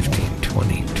 10, 15,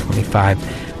 20,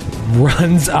 25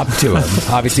 runs up to him.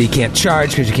 Obviously, he can't charge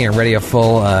because you can't ready a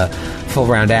full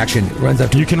round action. Runs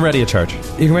up to You can ready a charge.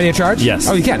 You can ready a charge? Yes.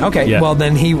 Oh, you can? Okay. Yeah. Well,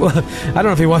 then I don't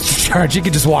know if he wants to charge. He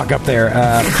could just walk up there.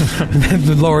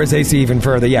 Lower his AC even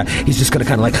further. Yeah. He's just going to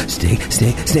kind of like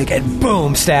sneak, and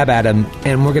boom, stab at him.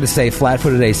 And we're going to say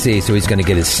flat-footed AC, so he's going to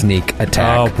get his sneak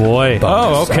attack. Oh, boy.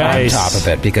 bonus Okay. on top of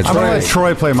it. Because I'm going to let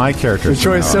Troy play my character.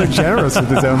 Troy is so generous with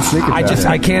his own sneak attack.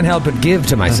 I can't help but give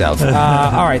to myself. All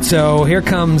right, so here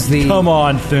comes the... Come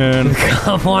on, Thune.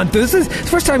 Come on. This is the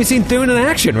first time you've seen Thune in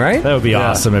action, right? That would be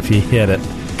awesome if he hit it.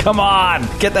 Come on,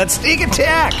 get that sneak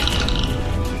attack.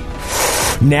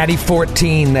 Natty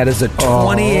 14. That is a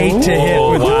 28 to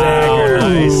hit with the dagger.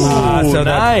 Nice. So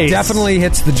Nice. that definitely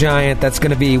hits the giant. That's going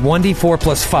to be 1d4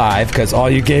 plus 5 because all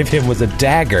you gave him was a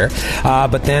dagger.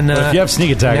 But then If you have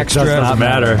sneak attack, it does not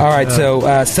matter. All right,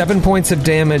 so 7 points of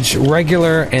damage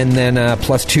regular, and then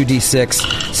plus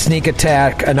 2d6 sneak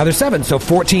attack, another 7. So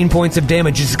 14 points of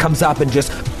damage. Just comes up and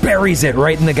just buries it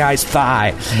right in the guy's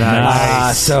thigh.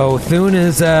 Nice. So Thune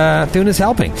is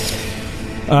helping.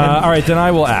 All right, then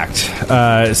I will act.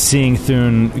 Seeing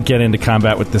Thune get into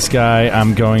combat with this guy,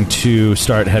 I'm going to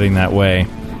start heading that way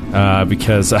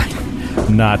because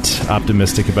I'm not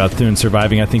optimistic about Thune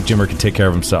surviving. I think Jimmer can take care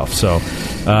of himself. So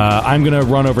I'm going to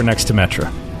run over next to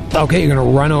Metra. Okay, you're going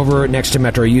to run over next to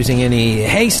Metro using any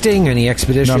hasting, any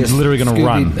expeditious... No, I'm literally going to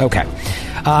run. Okay.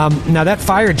 Now, that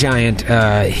fire giant,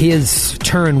 his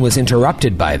turn was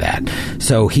interrupted by that,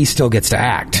 so he still gets to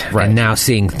act. Right. And now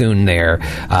seeing Thune there,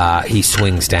 he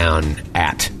swings down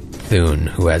at Thune,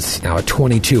 who has now a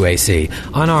 22 AC,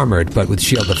 unarmored, but with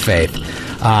Shield of Faith.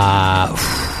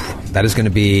 That is going to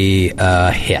be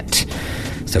a hit.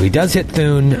 So he does hit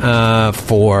Thune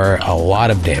for a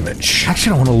lot of damage. I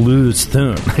actually don't want to lose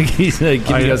Thune. He's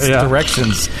giving us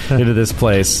directions into this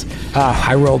place.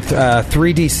 I rolled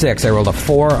 3d6. I rolled a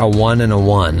 4, a 1, and a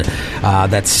 1.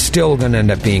 That's still going to end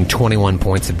up being 21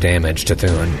 points of damage to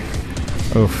Thune.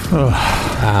 Oof.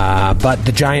 But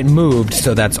the giant moved,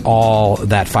 so that's all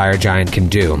that fire giant can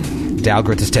do.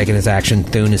 Dalgrith has taken his action.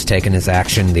 Thune has taken his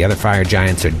action. The other fire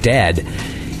giants are dead.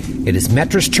 It is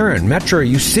Metra's turn. Metra,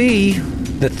 you see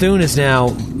that Thune has now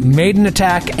made an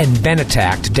attack and been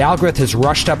attacked. Dalgrith has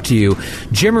rushed up to you.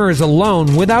 Jimmer is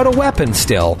alone without a weapon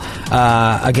still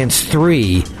against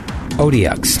 3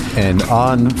 Otyughs. And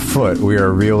on foot, we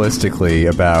are realistically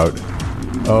about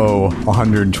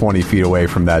 120 feet away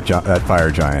from that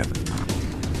fire giant.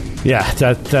 Yeah,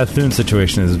 that Thune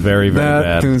situation is very, very bad.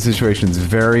 That Thune situation is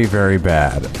very, very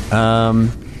bad.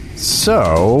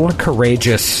 So...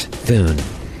 Courageous Thune.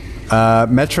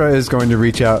 Metra is going to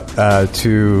reach out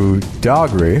to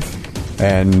Dogwraith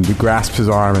and grasp his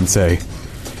arm and say,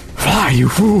 "Fly, you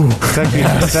fool!"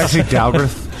 It's actually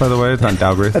Dalgrith, by the way. It's not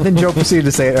Dalgrith. And then Joe proceeded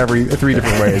to say it three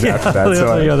different ways after that.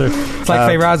 It's like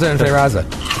Feyraza and Feyraza.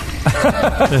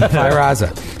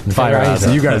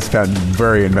 Feyraza. You guys found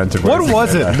very inventive ways. What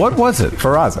was it? What was it?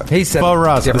 Feyraza. He said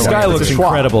Feyraza. The sky looks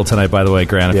incredible tonight, by the way,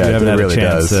 Grant. If Yeah, you haven't it had really a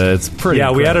chance, does. it's pretty Yeah,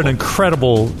 we had an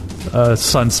incredible. incredible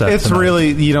sunset. It's tonight. really,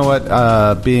 you know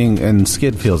what, being in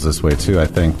Skid feels this way too, I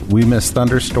think. We miss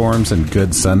thunderstorms and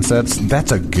good sunsets.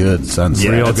 That's a good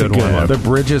sunset. Real That's a good one. The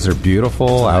bridges are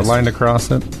beautiful, outlined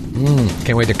across it.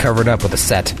 Can't wait to cover it up with a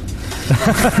set. All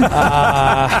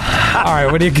right,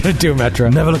 what are you going to do,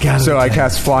 Metra? Never look at it. So I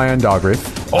cast Fly on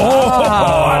Dogwraith.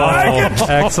 I like it.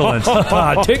 Excellent.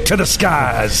 Take to the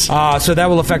skies. So that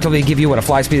will effectively give you, what, a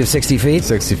fly speed of 60 feet?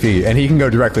 60 feet. And he can go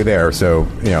directly there, so,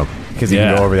 because he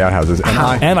can go over the outhouses.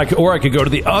 And I could go to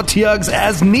the Otyugs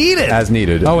as needed. as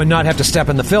needed. Oh, and not have to step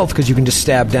in the filth because you can just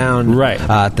stab down. Right.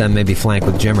 Then maybe flank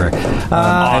with Jimmer.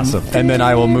 Awesome. And then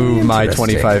I will move my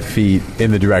Interesting. 25 feet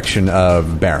in the direction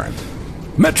of Baron.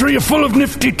 Metra, you're full of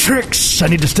nifty tricks. I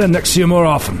need to stand next to you more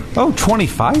often. Oh,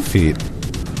 25 feet.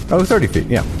 Oh, 30 feet,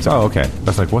 yeah. So, Oh, okay. I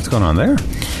was like, what's going on there?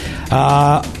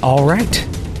 All right.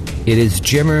 It is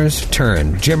Jimmer's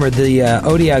turn. Jimmer, the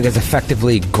Otyug has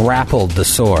effectively grappled the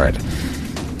sword.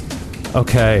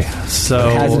 Okay, so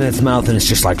It has it in its mouth, and it's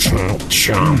just like chomp,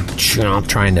 chomp, chomp,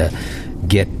 trying to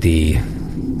get the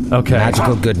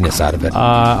magical goodness out of it.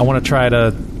 I want to try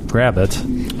to grab it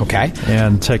Okay.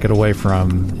 and take it away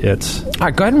from it. All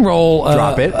right, go ahead and roll.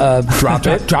 Drop it. Drop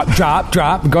it. Drop.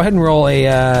 Go ahead and roll a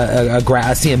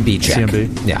CMB check.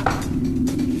 CMB? Yeah.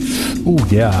 Ooh,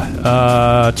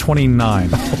 yeah. 29.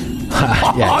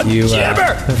 Yeah, you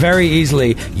very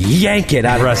easily yank it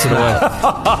out of Press it away.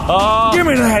 Give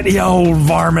me that, you old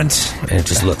varmint. and it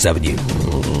just looks up at you.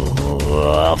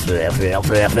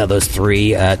 Those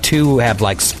three, two have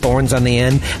like thorns on the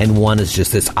end, and one is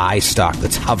just this eye stalk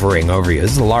that's hovering over you.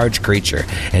 This is a large creature,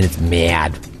 and it's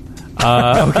mad.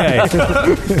 Okay.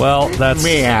 Well, that's...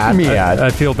 Mead. I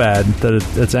feel bad that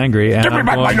it's angry. And Give me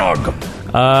back my nog.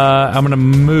 I'm going to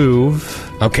move...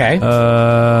 Okay,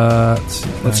 let's see.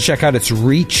 let's check out its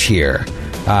reach here.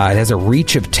 It has a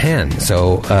reach of 10,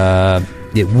 so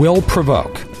it will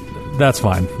provoke. That's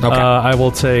fine. Okay. I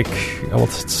will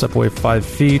step away 5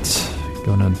 feet.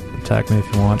 Go and attack me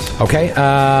if you want. Okay,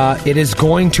 it is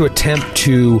going to attempt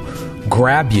to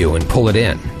grab you and pull it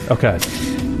in. Okay.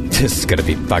 This is going to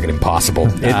be fucking impossible.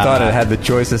 It thought it had the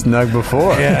choicest nug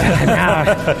before.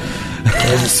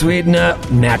 There's a sweet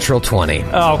natural 20. Oh,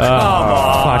 come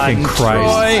on. Fucking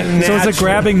Christ. So is it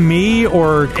grabbing me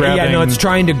or grabbing... Yeah, no, it's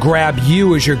trying to grab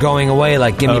you as you're going away,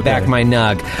 like, give me Okay. back my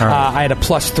nug. All right. I had a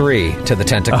 +3 to the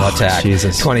tentacle attack.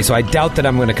 Jesus. 20, so I doubt that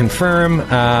I'm going to confirm.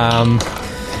 Out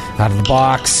of the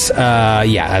box,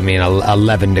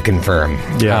 11 to confirm.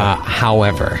 Yeah.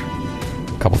 However,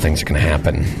 a couple things are going to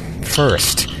happen.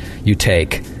 First, you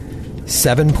take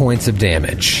 7 points of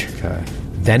damage. Okay.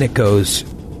 Then it goes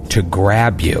to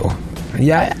grab you.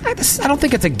 Yeah, I don't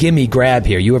think it's a gimme grab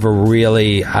here. You have a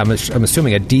really, I'm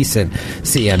assuming, a decent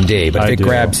CMD, but if I it do.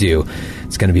 grabs you,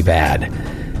 it's going to be bad.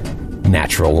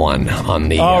 Natural 1 on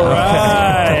the... All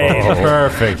right.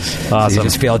 Perfect. So Awesome. you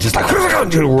just feel just like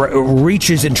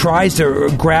reaches and tries to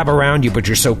grab around you, but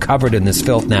you're so covered in this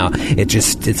filth now,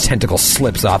 its tentacle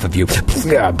slips off of you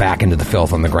back into the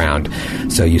filth on the ground.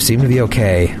 So you seem to be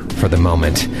okay for the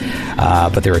moment,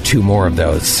 but there are 2 more of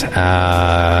those.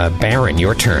 Baron,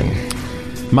 your turn.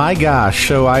 My gosh.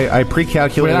 So I Wait,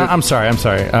 pre-calculated... I'm sorry.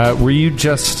 Were you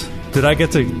just... Did I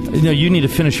get to... No, you need to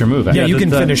finish your move. Yeah, you can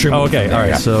finish your move. Okay, all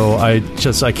right. Yeah. So I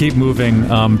keep moving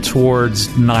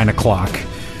towards 9 o'clock.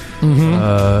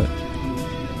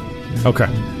 Okay.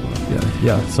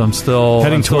 Yeah. So I'm still...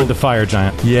 Heading I'm still- toward the fire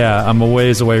giant. Yeah, I'm a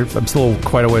ways away. I'm still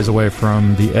quite a ways away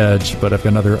from the edge, but I've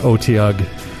got another Otyug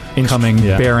coming,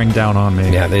 bearing down on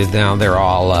me. Yeah, they're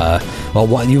all...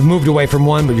 you've moved away from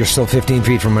one, but you're still 15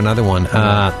 feet from another one.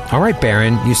 All right,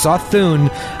 Baron, you saw Thune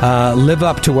live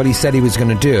up to what he said he was going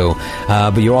to do,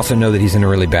 but you also know that he's in a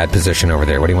really bad position over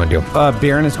there. What do you want to do?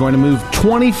 Baron is going to move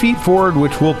 20 feet forward,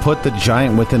 which will put the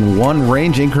giant within 1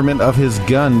 range increment of his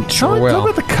gun. Sure Tell will.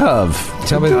 me about the cove.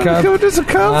 Tell me the cove. Does a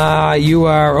cove? You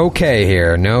are okay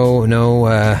here. No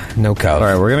cove. All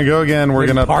right, we're going to go again. We're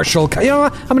going to... Partial cove. You know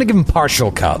what? I'm going to give him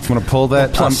partial cove. I'm going to pull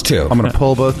that. +2. I'm going to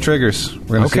pull both triggers.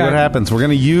 We're going to see Okay. what happens. We're going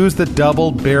to use the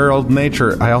double-barreled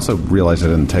nature. I also realized I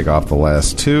didn't take off the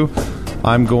last 2.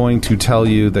 I'm going to tell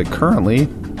you that currently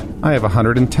I have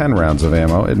 110 rounds of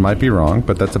ammo. It might be wrong,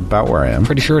 but that's about where I am.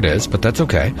 Pretty sure it is, but that's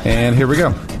okay. And here we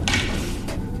go.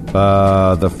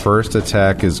 The first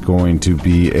attack is going to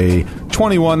be a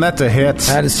 21. That's a hit.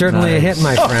 That is certainly a hit,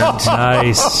 my friend.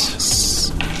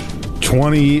 Nice.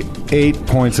 28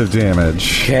 points of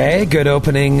damage. Okay, good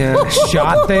opening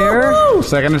shot there.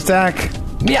 Second attack.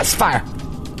 Yes, fire.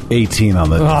 18 on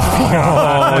the...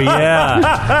 Oh, yeah.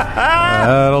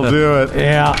 That'll do it.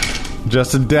 Yeah.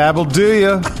 Just a dab will do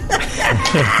you.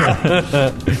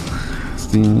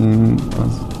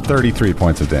 33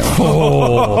 points of damage.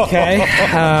 Oh, okay.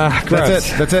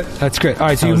 Gross. That's it. That's great. All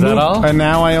right, so you Is moved. that all? And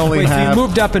now I only Wait, so have... you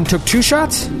moved up and took 2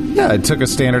 shots? Yeah, it took a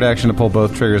standard action to pull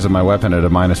both triggers of my weapon at a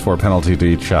 -4 penalty to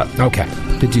each shot. Okay.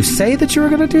 Did you say that you were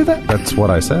going to do that? That's what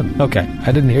I said. Okay.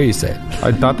 I didn't hear you say it.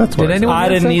 I thought that's what Did I said. anyone- I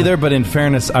didn't say? either, but in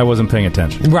fairness, I wasn't paying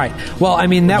attention. Right. Well, I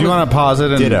mean, that Do you was... want to pause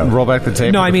it and Ditto. roll back the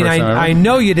tape? No, for I the mean, first time ever? I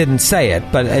know you didn't say it,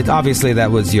 but obviously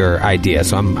that was your idea,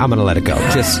 so I'm going to let it go.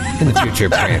 Just in the future,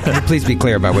 please be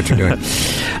clear about what you're doing.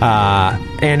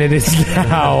 And it is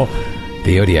now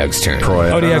the Odiug's turn. Troy, I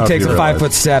don't know Odiug if takes you a realize.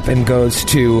 5-foot step and goes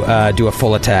to do a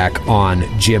full attack on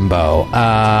Jimbo.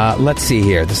 Let's see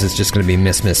here. This is just going to be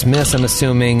miss, I'm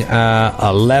assuming.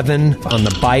 11 on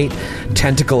the bite.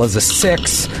 Tentacle is a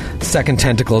 6. Second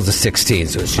tentacle is a 16.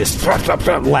 So it's just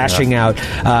lashing out.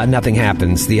 Nothing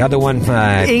happens. The other one...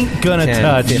 Ain't gonna 10,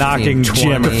 touch. 15, Knocking 20,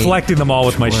 Jim. Deflecting them all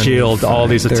with my shield. All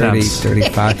these 30, attempts.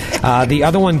 35. The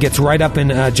other one gets right up in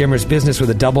Jimmer's business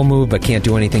with a double move, but can't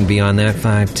do anything beyond that.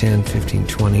 5, 10, 15,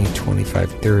 20,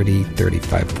 25, 30,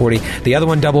 35, 40. The other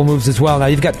one double moves as well. Now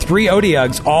you've got 3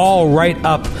 Odiugs all right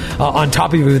up on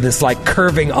top of you with this like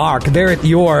curving arc. They're at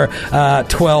your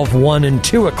 12, 1, and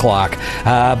 2 o'clock.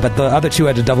 But the other 2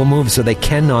 had to double move, so they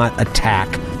cannot attack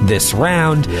this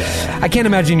round. Yeah. I can't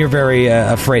imagine you're very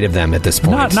afraid of them at this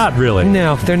point. Not really.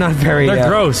 No, they're not very... They're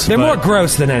gross, They're but- more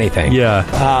gross than anything.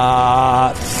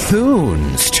 Yeah.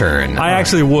 Thune's turn. I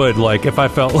actually would, like, if I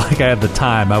felt like I had the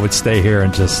time, I would stay here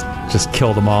and just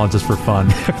kill them all just for fun.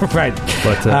 Right.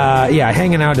 But, yeah,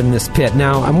 hanging out in this pit.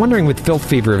 Now, I'm wondering with Filth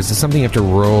Fever, is this something you have to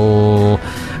roll?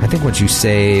 I think once you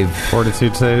save...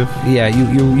 Fortitude save? Yeah,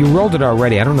 you rolled it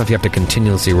already. I don't know if you have to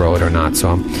continuously roll it or not,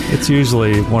 so... It's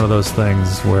usually one of those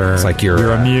things where It's like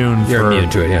you're immune You're immune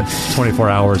to it, yeah. 24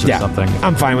 hours or Yeah, something.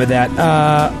 I'm fine with that.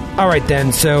 All right,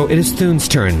 then. So it is Thune's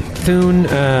turn. Thune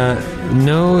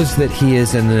knows that he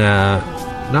is in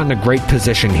not in a great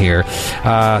position here.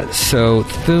 So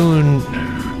Thune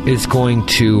is going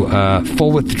to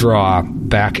full withdraw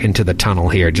back into the tunnel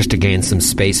here just to gain some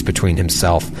space between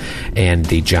himself and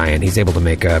the giant. He's able to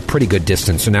make a pretty good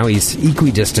distance. So now he's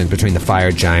equidistant between the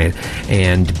fire giant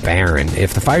and Baron.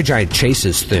 If the fire giant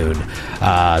chases Thune,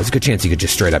 there's a good chance he could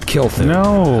just straight up kill Thune.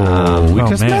 No, we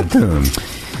just man. met Thune.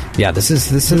 Yeah, this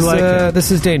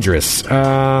is dangerous.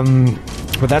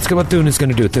 But that's what Thune is going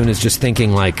to do. Thune is just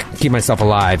thinking, like, keep myself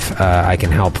alive. I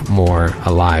can help more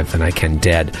alive than I can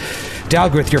dead.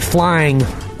 Dalgrith, you're flying.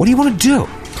 What do you want to do?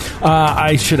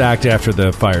 I should act after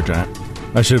the fire giant.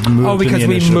 I should have moved. Oh, because in the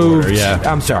we initiative moved. order, yeah.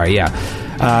 I'm sorry, yeah.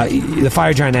 The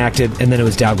fire giant acted, and then it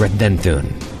was Dalgrith, then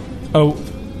Thune. Oh,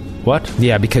 what?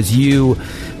 Yeah, because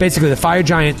basically the fire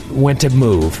giant went to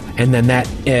move, and then that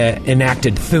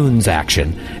enacted Thune's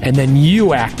action, and then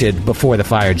you acted before the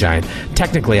fire giant.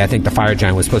 Technically, I think the fire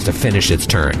giant was supposed to finish its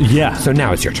turn. Yeah. So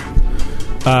now it's your turn.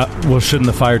 Well, shouldn't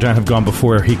the fire giant have gone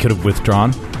before he could have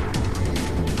withdrawn?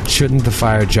 Shouldn't the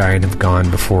fire giant have gone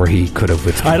before he could have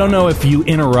withdrawn? I don't know if you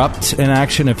interrupt an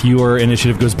action if your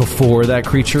initiative goes before that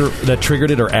creature that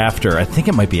triggered it or after. I think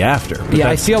it might be after. But Yeah,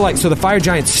 I feel like, so the fire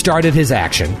giant started his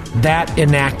action. That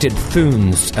enacted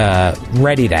Thune's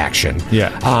readied action.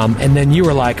 Yeah. And then you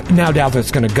were like, now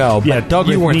Dalgrith's going to go. But Yeah,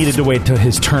 Dalgrith you weren't- needed to wait till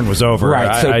his turn was over.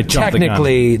 Right, so I jumped the gun.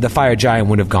 technically the fire giant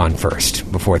would have gone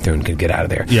first before Thune could get out of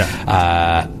there.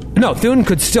 Yeah. No, Thune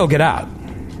could still get out.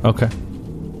 Okay.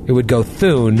 It would go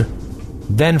Thune,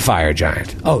 then fire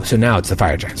giant. Oh, so now it's the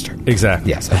fire giant's turn.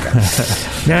 Exactly. Yes,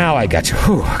 okay. Now I got you.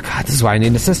 Whew, God, this is why I need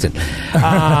an assistant.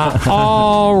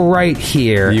 All right,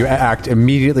 here. You act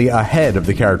immediately ahead of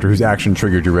the character whose action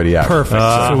triggered your ready action. Perfect.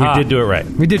 So we did do it right.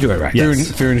 We did do it right.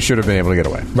 Thune should have been able to get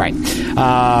away. Right.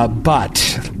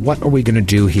 But what are we going to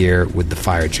do here with the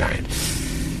fire giant?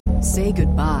 Say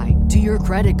goodbye to your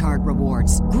credit card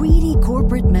rewards. Greedy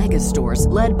corporate mega stores,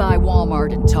 led by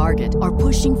Walmart and Target, are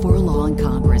pushing for a law in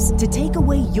Congress to take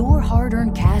away your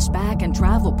hard-earned cash back and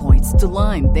travel points to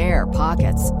line their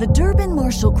pockets. The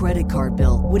Durbin-Marshall credit card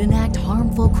bill would enact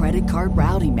harmful credit card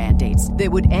routing mandates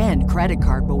that would end credit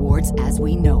card rewards as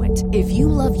we know it. If you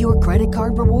love your credit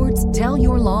card rewards, tell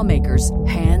your lawmakers,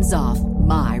 hands off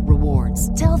my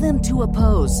rewards. Tell them to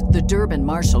oppose the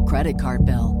Durbin-Marshall credit card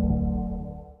bill.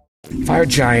 Fire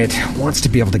Giant wants to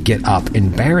be able to get up in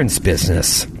Baron's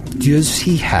business. Does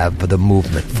he have the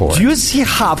movement for it? Does he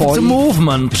have the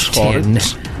movement for 10, it?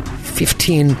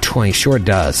 15, 20. Sure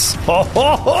does.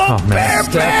 Oh, man.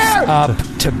 Steps up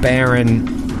to Baron.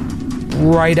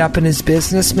 Right up in his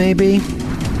business, maybe?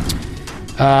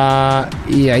 Yeah,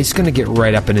 he's going to get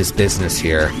right up in his business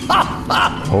here.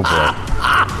 Oh, boy.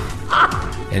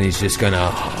 And he's just going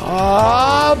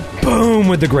to boom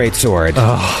with the greatsword.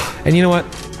 And you know what?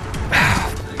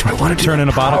 Do I want to Turn in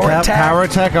a bottle cap? Power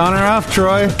attack on or off,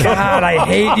 Troy? God, I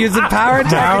hate using power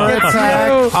attack. Power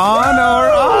attack on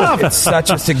or off. It's such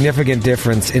a significant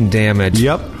difference in damage.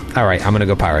 Yep. All right, I'm going to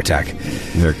go power attack.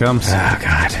 Here it comes. Oh,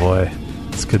 God. Boy,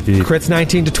 this could be... Crits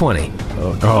 19 to 20.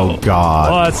 Oh,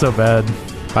 God. Oh, that's so bad.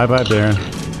 Bye-bye, Baron.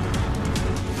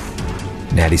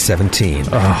 Natty 17.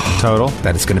 Total?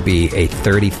 That is going to be a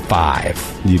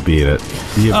 35. You beat it.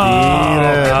 You beat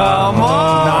it. Come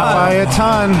on. Not by a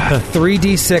ton.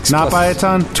 3d6 Not plus by a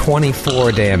ton.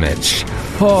 24 damage.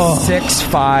 6,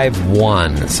 5,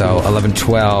 1. So 11,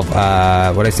 12. What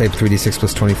did I say? 3d6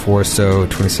 plus 24. So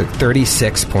 26,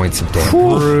 36 points of damage.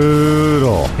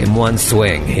 Brutal. In one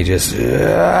swing. He just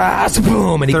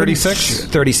boom. And he 36?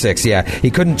 36, yeah.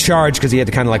 He couldn't charge because he had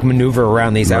to kind of like maneuver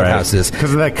around these outhouses.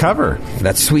 Because of that cover.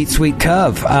 That sweet, sweet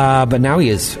cove. But now he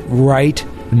is right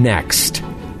next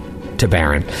to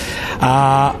Baron.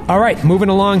 All right, moving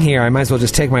along here. I might as well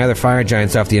just take my other fire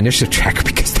giants off the initiative track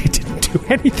because they didn't do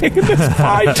anything in this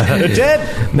fight. They're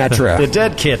dead. Metro. They're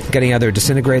dead, kid. Got any other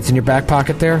disintegrates in your back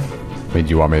pocket there? I mean,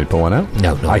 do you want me to pull one out?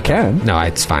 No, I can. No,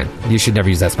 it's fine. You should never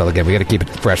use that spell again. We got to keep it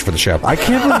fresh for the show. I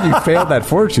can't believe you failed that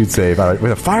fortitude save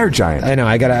with a fire giant. I know.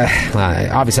 I got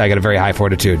obviously I got a very high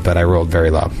fortitude, but I rolled very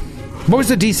low. What was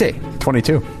the DC?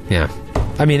 22. Yeah.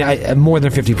 I mean, more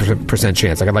than 50%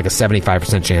 chance. I got like a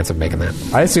 75% chance of making that.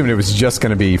 I assumed it was just going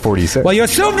to be 46. Well, you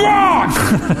assumed wrong!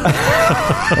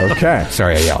 Okay.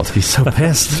 Sorry, I yelled. He's so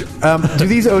pissed. Do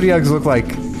these Odiugs look like...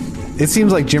 It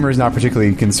seems like Jimmer's not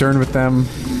particularly concerned with them.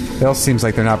 It also seems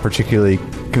like they're not particularly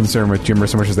concerned with Jimmer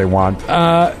so much as they want.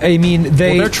 I mean,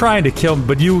 They're trying to kill him,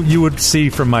 but you would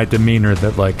see from my demeanor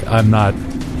that, like, I'm not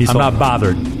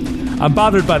bothered. I'm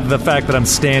bothered by the fact that I'm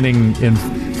standing in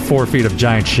 4 feet of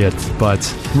giant shit,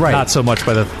 but not so much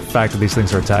by the fact that these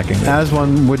things are attacking me. As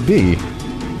one would be.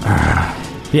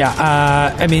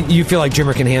 Yeah, I mean, you feel like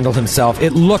Jimmer can handle himself.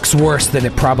 It looks worse than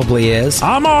it probably is.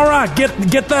 I'm all right.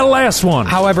 Get that last one.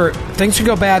 However, things could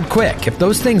go bad quick. If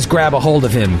those things grab a hold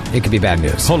of him, it could be bad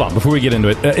news. Hold on, before we get into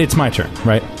it, it's my turn,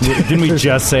 right? Didn't we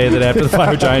just say that after the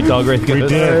fire giant, Dogwraith goes? We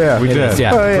did. We It did. is,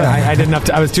 yeah. Oh, yeah. I didn't have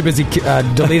to. I was too busy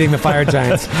deleting the fire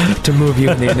giants to move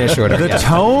you in the initial order. The Yeah.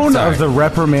 tone Sorry. of the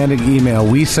reprimanding email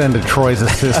we send to Troy's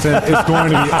assistant is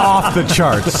going to be off the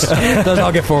charts. Those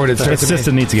all get forwarded straight to me.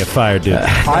 Assistant needs to get fired, dude.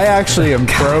 I actually am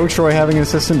pro Troy having an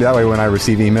assistant. That way when I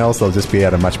receive emails, they'll just be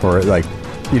at a much more,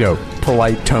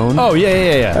 polite tone. Oh,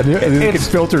 yeah. And it can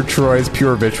filter Troy's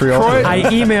pure vitriol. I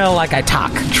email like I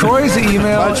talk. Troy's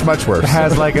email Much worse.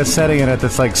 has like a setting in it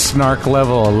that's like snark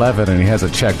level 11, and he has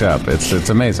it checked up. It's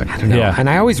amazing. No. Yeah. And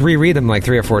I always reread them like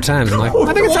 3 or 4 times. I'm like,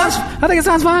 I think it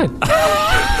sounds fine.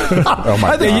 Oh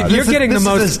my God. You're getting the This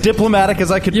most is as diplomatic as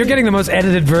I could. You're getting the most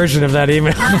edited version of that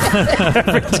email.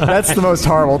 That's the most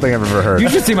horrible thing I've ever heard. You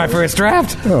should see my first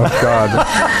draft. Oh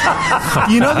God.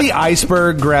 You know the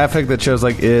iceberg graphic that shows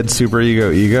like id, super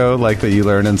ego, like that you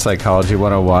learn in Psychology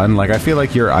 101? Like, I feel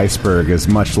like your iceberg is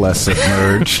much less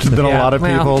submerged than a lot of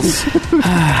people's.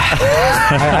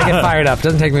 I get fired up.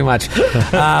 Doesn't take me much.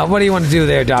 What do you want to do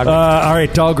there, Dog? all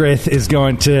right, Dogwraith is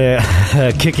going to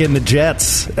kick in the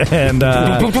jets and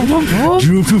all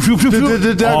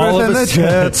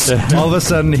of a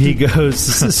sudden he goes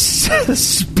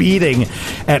speeding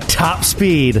at top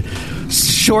speed,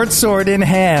 short sword in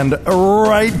hand,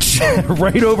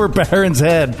 right over Baron's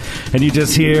head, and you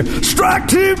just hear "Strike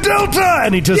Team Delta!"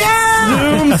 and he just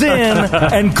zooms in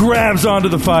and grabs onto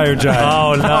the fire giant.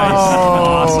 Oh, nice.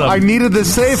 Awesome. I needed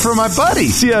this save for my buddy.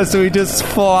 Yeah, so he just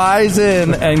flies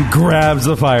in and grabs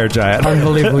the fire giant.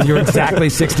 Unbelievable. You're exactly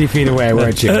 60 feet away,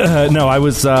 weren't you? No, I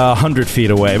was 100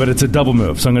 feet away, but it's a double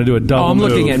move, so I'm going to do a double I'm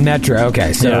move. looking at Metro.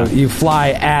 Okay, so Yeah. you fly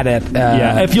at it.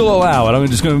 Yeah, if you'll allow it, I'm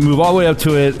just going to move all the way up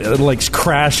to it, like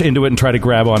crash into it and try to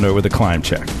grab onto it with a climb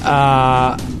check.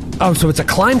 So it's a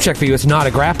climb check for you. It's not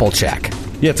a grapple check.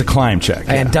 Yeah, it's a climb check.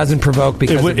 And yeah. doesn't provoke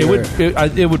because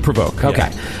it would provoke.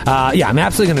 Okay. Yeah, I'm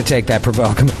absolutely going to take that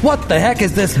provoke. What the heck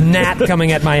is this gnat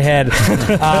coming at my head?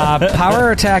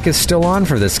 Power attack is still on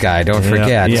for this guy. Don't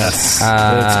forget. Yes.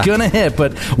 It's going to hit,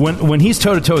 but when he's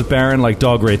toe-to-toe with Baron, like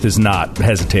Dogwraith is not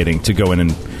hesitating to go in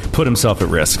and put himself at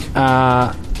risk.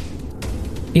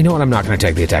 You know what? I'm not going to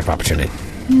take the attack of opportunity.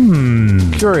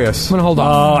 Curious. I'm going to hold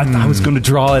on. I was going to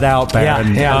draw it out,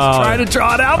 Baron. Yeah. I was trying to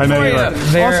draw it out I know for you you.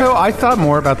 were. Also, I thought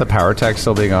more about the power tech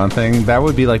still being on thing. That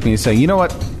would be like me saying, you know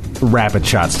what? Rapid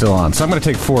shot's still on, so I'm going to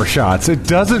take 4 shots. It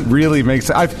doesn't really make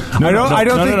sense.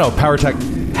 No. Power tech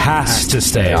has to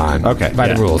stay on. Okay. By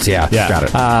the rules, yeah. Got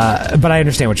it. But I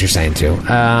understand what you're saying, too. All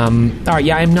right,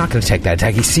 yeah, I'm not going to take that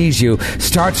attack. He sees you,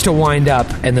 starts to wind up,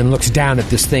 and then looks down at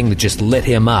this thing that just lit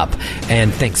him up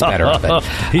and thinks better of it.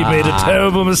 He made a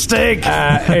terrible mistake.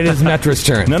 It is Metra's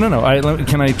turn. No.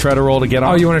 Can I try to roll to get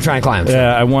on? Oh, you want to try and climb?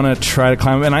 Yeah, I want to try to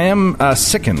climb. And I am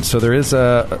sickened, so there is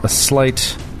a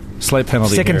slight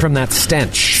penalty. Sickened here. from that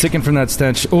stench. Sickened from that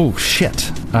stench. Oh, shit.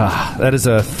 That is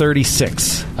a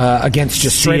 36. Against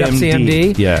just straight up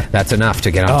CMD? Yeah. That's enough to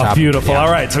get on top. Oh, beautiful. Yeah.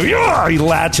 All right. So he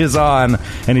latches on,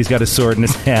 and he's got his sword in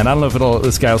his hand. I don't know if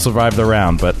this guy will survive the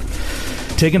round, but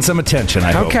taking some attention,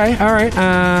 I hope. Okay, all right.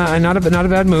 Not a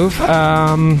bad move.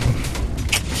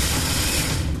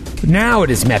 Now it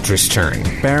is Metra's turn.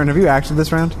 Baron, have you acted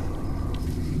this round?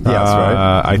 Yes,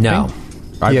 right? No.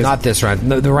 Yes. Not this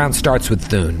round. The round starts with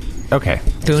Thune. Okay.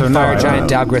 Thune, So, no, Fire I don't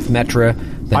Giant, know. Dalgrith, Metra.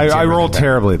 then I Jimmer, rolled then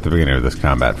terribly at the beginning of this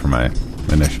combat for my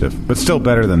initiative, but still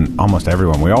better than almost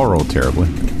everyone. We all rolled terribly.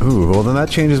 Ooh, well, then that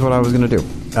changes what I was going to do.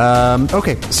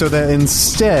 Okay, so then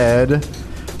instead,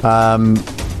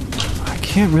 I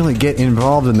can't really get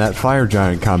involved in that fire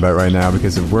giant combat right now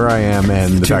because of where I am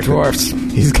and the Two fact dwarfs.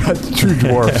 that he's got 2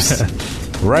 dwarfs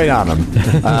right on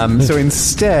him. So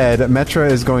instead, Metra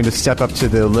is going to step up to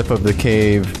the lip of the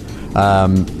cave,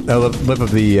 lip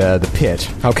of the pit.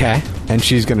 Okay. And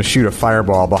she's going to shoot a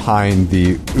fireball behind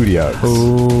the Udiogs.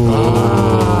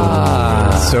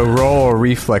 So roll a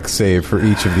reflex save for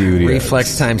each of the Udiogs.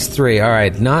 Reflex times 3. All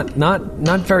right. Not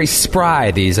very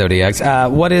spry, these Odiags.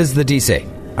 What is the DC?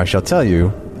 I shall tell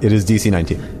you, it is DC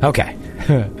 19. Okay.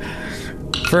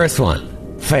 First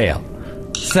one, fail.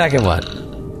 Second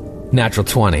one, natural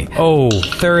 20. Oh.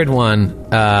 Third one,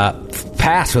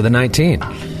 pass with a 19.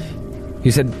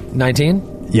 You said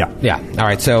 19? Yeah. Yeah. All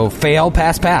right. So fail,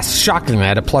 pass. Shockingly, I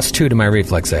had a +2 to my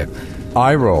reflex save.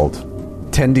 I rolled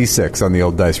 10d6 on the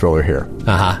old dice roller here.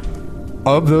 Uh-huh.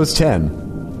 Of those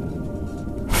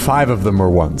 10, 5 of them were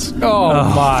ones. Oh,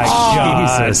 my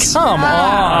God. Jesus. Come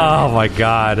on. Oh, my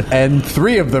God. And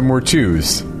 3 of them were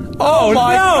 2s. Oh,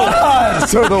 my God.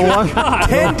 So the one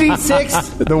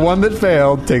 10d6, the one that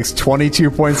failed takes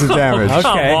 22 points of damage.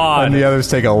 Come on. And the others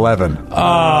take 11.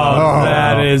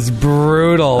 That is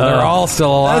brutal. They're all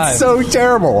still alive. That's so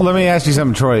terrible. Let me ask you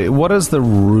something, Troy. What does the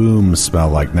room smell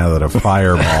like now that a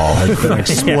fireball has been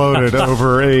exploded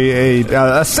over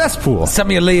a cesspool?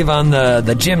 Something you leave on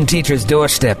the gym teacher's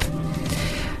doorstep.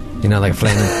 You know, like a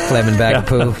flaming bag of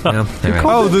poo. No? Anyway.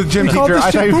 Oh, the gym teacher. called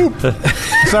the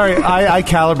Sorry, I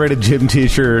calibrated gym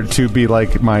teacher to be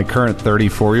like my current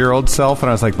 34-year-old self,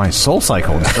 and I was like, my soul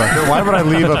cycle instructor. Why would I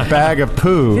leave a bag of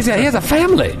poo? He has a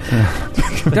family. Did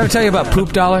I ever tell you about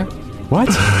Poop Dollar? What?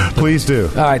 Please do.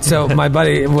 All right, so my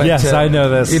buddy went Yes, to... I know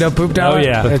this. You know Poop Dollar? Oh,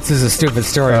 yeah. This is a stupid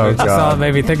story. Oh, but I saw it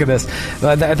made me think of this.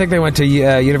 But I think they went to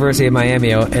University of Miami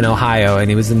in Ohio, and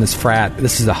he was in this frat.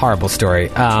 This is a horrible story.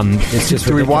 It's just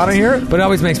Do we ridiculous. want to hear it? But it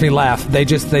always makes me laugh. They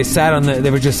sat on they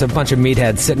were just a bunch of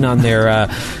meatheads sitting on their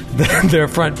their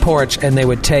front porch, and they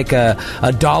would take a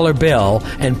 $1 bill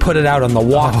and put it out on the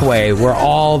walkway where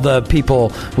all the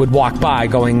people would walk by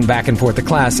going back and forth to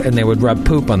class, and they would rub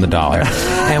poop on the dollar.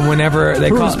 And whenever they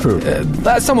Whose poop?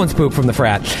 someone's poop from the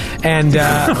frat, and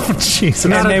Jeez.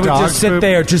 and they would just sit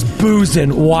there just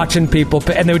boozing, watching people,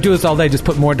 and they would do this all day, just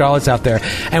put more dollars out there.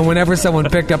 And whenever someone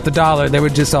picked up the dollar, they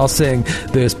would just all sing,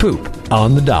 "There's poop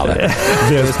on the dollar.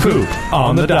 There's poop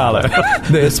on the dollar.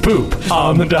 There's poop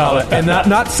on the dollar," and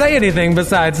not say anything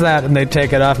besides that. And they'd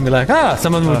take it off and be like,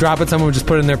 some of them would drop it, someone would just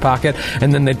put it in their pocket,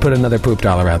 and then they'd put another poop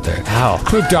dollar out there. Wow.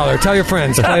 Poop dollar. Tell your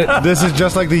friends. Play, This is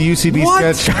just like the UCB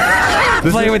What? sketch.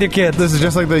 play it with your kids. This is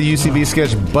just like the UCB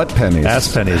sketch butt pennies.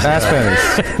 Ass pennies. Ass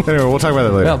pennies. Anyway, we'll talk about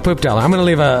that later. Well, poop dollar. I'm going to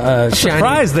leave a shiny...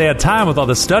 Surprised they had time with all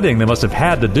the studying they must have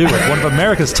had to do at one of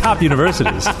America's top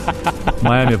universities,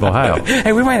 Miami of Ohio.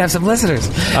 Hey, we might have some listeners.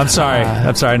 I'm sorry.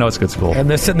 I know it's a good school. And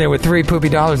they're sitting there with 3 poopy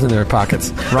dollars in their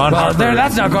pockets. Ron Harper.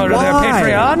 That's not going to their Why?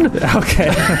 Patreon. Okay.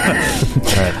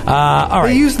 All They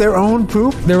right. use their own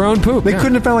poop? Their own poop. They yeah.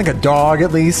 couldn't have found like a dog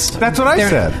at least? That's what I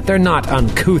said. They're not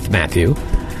uncouth, Matthew.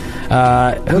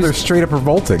 No, they're straight up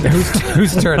revolting.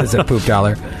 Whose turn is it, poop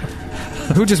dollar?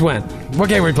 Who just went? What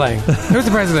game are we playing? Who's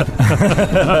the president?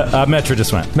 Metra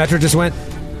just went. Metro just went.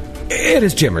 It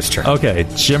is Jimmer's turn. Okay.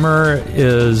 Jimmer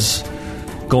is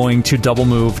going to double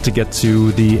move to get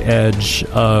to the edge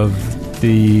of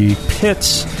the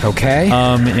pit. Okay.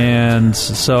 And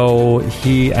so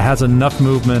he has enough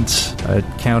movement,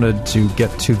 counted, to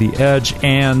get to the edge,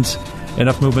 and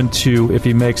enough movement to, if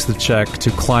he makes the check, to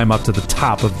climb up to the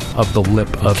top of the lip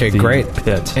of the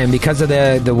pit. And because of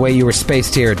the way you were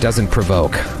spaced here, it doesn't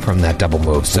provoke from that double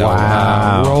move. So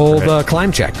roll the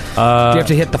climb check. Do you have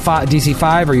to hit the DC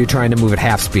 5, or are you trying to move at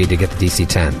half speed to get the DC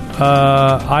 10?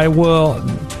 I will...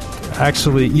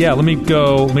 Actually, yeah, let me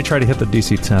try to hit the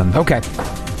DC 10. Okay.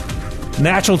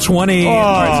 Natural 20. All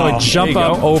right, so I jump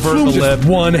up over the lip.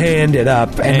 One-handed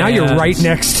up. And now you're right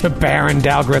next to Baron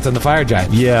Dalgrith and the Fire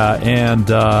Giant. Yeah,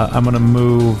 and I'm going to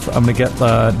move. I'm going to get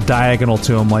diagonal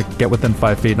to him, like get within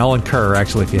 5 feet. And I'll incur,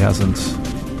 actually, if he hasn't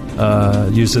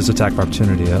used his attack of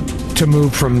opportunity yet. To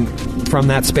move from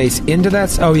that space into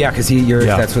that? Oh, yeah, because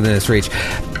that's within his reach.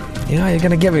 You know, you're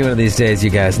going to get me one of these days, you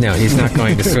guys. No, he's not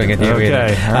going to swing at you okay,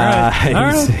 either. All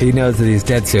right. He knows that he's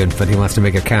dead soon, but he wants to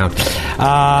make it count.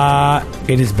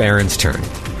 It is Baron's turn.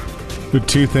 The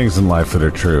two things in life that are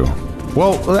true.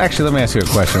 Well, actually, let me ask you a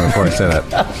question before I say that.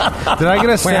 Did I get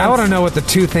a sense? Wait, I want to know what the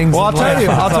two things Well, I'll tell you.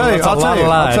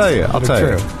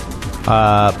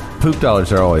 Poop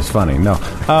dollars are always funny. No.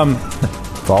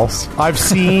 False. I've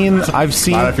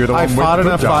fought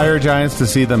enough fire giants to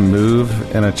see them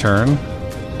move in a turn.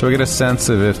 Do I get a sense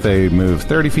of if they move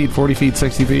 30 feet, 40 feet,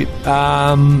 60 feet?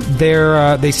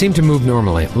 They seem to move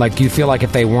normally. Like, you feel like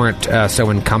if they weren't so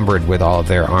encumbered with all of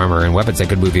their armor and weapons, they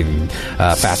could move even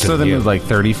faster so than they you. move like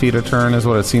 30 feet a turn is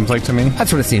what it seems like to me?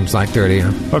 That's what it seems like, 30.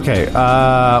 Yeah. Okay.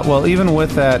 Well, even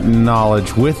with that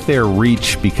knowledge, with their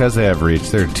reach, because they have reach,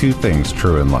 there are two things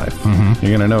true in life. Mm-hmm.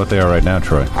 You're going to know what they are right now,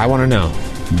 Troy. I want to know.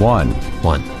 One.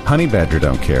 Honey Badger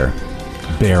don't care.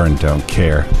 Baron don't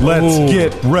care. Let's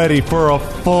get ready for a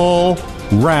full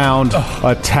round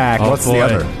attack. What's the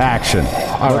other? Action.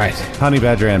 All right. Honey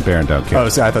Badger and Baron don't care. Oh,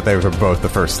 see, I thought they were both the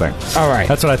first thing. All right.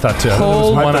 That's what I thought, too. That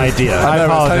Hold- was one idea. I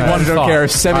apologize. Honey Badger don't care,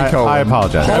 semicolon. I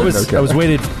apologize. I was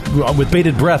waited with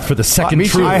bated breath for the second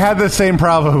truth. I had the same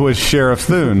problem with Sheriff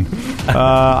Thune.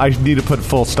 I need to put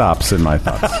full stops in my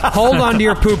thoughts. Hold on to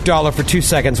your poop dollar for 2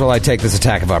 seconds while I take this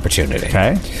attack of opportunity.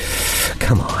 Okay.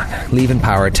 Come on. Leaving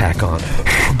power attack on.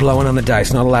 Blowing on the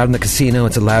dice. Not allowed in the casino.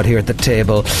 It's allowed here at the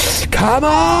table. Come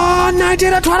on!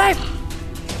 19 or 20! Fuck!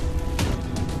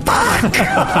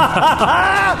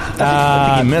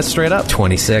 I think he missed straight up.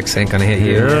 26 ain't gonna hit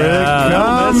you. Here it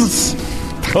comes.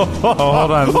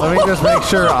 Hold on. Let me just make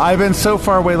sure. I've been so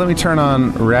far away. Let me turn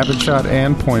on rapid shot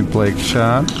and point blank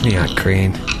shot. Yeah,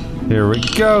 green. Here we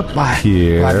go. Why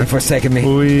Here have you forsaken me?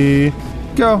 we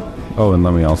go. Oh, and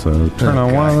let me also turn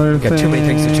on one other thing. Got too many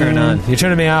things to turn on. You're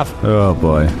turning me off. Oh,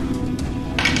 boy.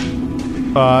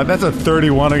 That's a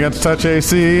 31 against touch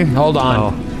AC. Hold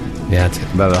on. Yeah, it's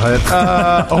That'll hit.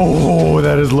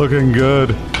 That is looking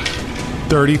good.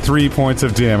 33 points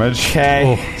of damage.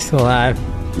 okay. Still alive.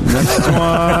 Next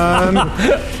one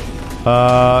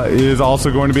is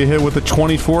also going to be hit with a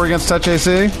 24 against touch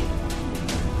AC.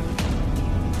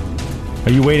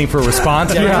 Are you waiting for a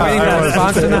response? Yeah, I'm waiting for a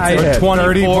response to that. It's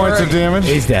 30 points of damage.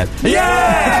 He's dead. I'm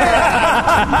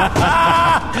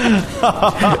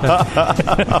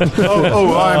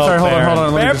sorry. Hold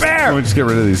on. Let me just get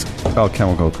rid of these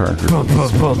alchemical cards.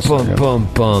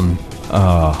 Boom.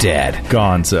 Dead.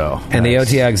 Gonzo. And the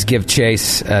OTUGs give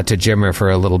chase to Jimmer for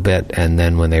a little bit, and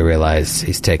then when they realize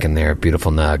he's taken their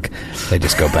beautiful nug, they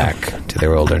just go back to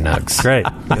their older nugs. Great.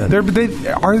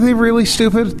 Are they really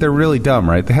stupid? They're really dumb,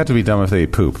 right? They have to be dumb if they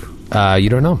poop. You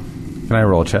don't know. Can I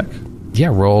roll a check? Yeah,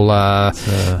 roll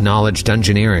knowledge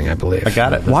dungeoneering, I believe. I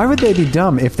got it. Why would they be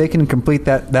dumb if they can complete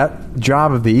that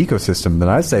job of the ecosystem? Then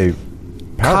I say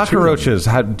Cockroaches,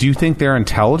 do you think they're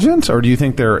intelligent, or do you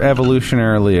think they're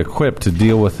evolutionarily equipped to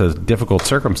deal with the difficult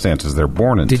circumstances they're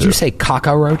born into? Did you say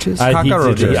cockroaches?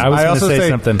 Cockroaches. I was going to say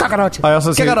something. Cockroaches. I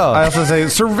also say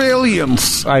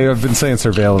surveillance. I have been saying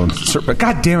surveillance, but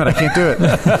God damn it, I can't do it.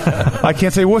 I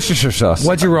can't say Worcestershire sauce.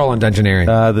 What'd you roll on dungeoneering?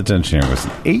 The dungeoneering was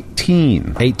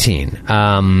 18.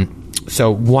 18.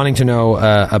 So wanting to know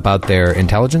about their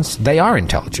intelligence, they are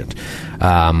intelligent.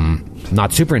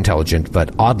 Not super intelligent,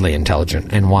 but oddly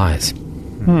intelligent and wise.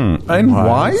 And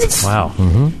wise? Wow.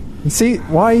 Mm-hmm. See,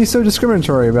 why are you so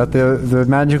discriminatory about the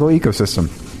magical ecosystem?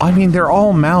 I mean, they're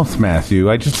all mouth,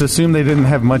 Matthew. I just assumed they didn't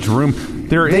have much room.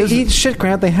 They eat shit,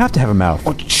 Grant. They have to have a mouth.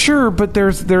 Well, sure, but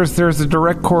there's a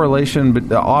direct correlation,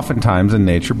 but oftentimes in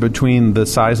nature, between the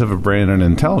size of a brain and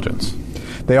intelligence.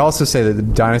 They also say that the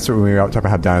dinosaur, when we talk about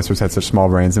how dinosaurs had such small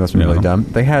brains, they must have been really dumb.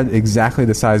 They had exactly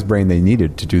the size brain they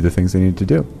needed to do the things they needed to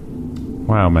do.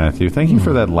 Wow, Matthew. Thank you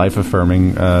for that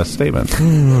life-affirming statement.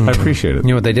 I appreciate it. You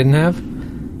know what they didn't have?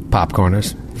 Pop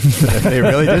corners. They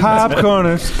really did. Pop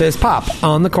corners. There's pop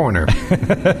on the corner.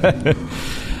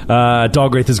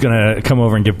 Dogwraith is going to come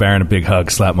over and give Baron a big hug,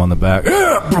 slap him on the back.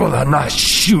 Yeah, brother, nice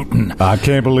shooting. I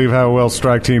can't believe how well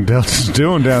Strike Team Delta's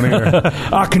doing down here.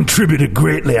 I contributed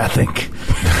greatly, I think.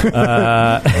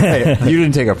 Hey, you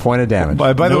didn't take a point of damage.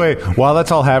 By the way, while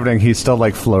that's all happening, he's still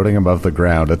like floating above the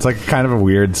ground. It's like kind of a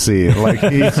weird scene. Like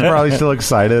he's probably still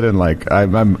excited, and like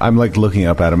I'm like looking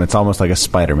up at him. It's almost like a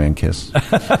Spider-Man kiss.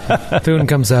 Thune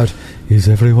comes out. Is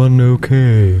everyone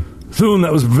okay? Thune,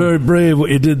 that was very brave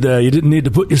what you did there. You didn't need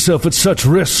to put yourself at such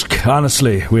risk,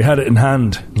 honestly. We had it in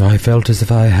hand. I felt as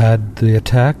if I had the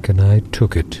attack, and I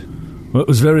took it. Well, it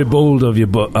was very bold of you,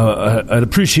 but I'd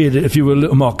appreciate it if you were a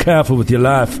little more careful with your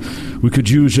life. We could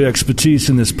use your expertise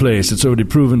in this place. It's already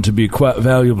proven to be quite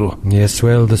valuable. Yes,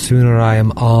 well, the sooner I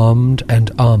am armed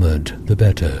and armored, the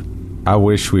better. I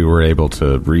wish we were able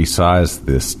to resize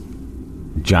this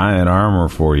giant armor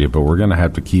for you, but we're going to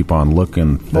have to keep on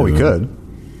looking. Well, we could.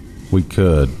 We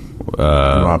could. You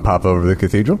want to pop over to the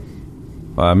cathedral?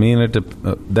 I mean,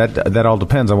 that all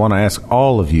depends. I want to ask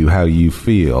all of you how you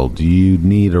feel. Do you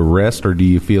need a rest, or do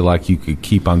you feel like you could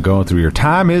keep on going through? Your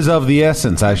time is of the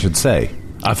essence, I should say.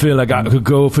 I feel like I could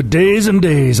go for days and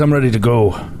days. I'm ready to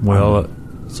go. Well,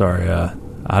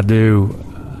 I do.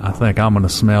 I think I'm going to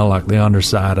smell like the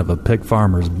underside of a pig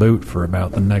farmer's boot for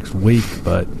about the next week,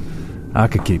 but I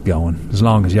could keep going, as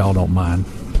long as y'all don't mind.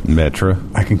 Metra?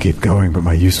 I can keep going, but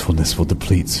my usefulness will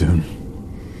deplete soon.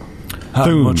 How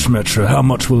much, Metra? How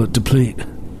much will it deplete?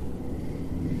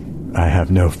 I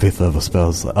have no 5th level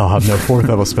spells. I'll have no 4th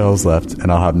level spells left,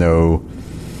 and I'll have no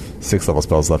 6th level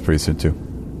spells left pretty soon, too.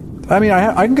 I mean,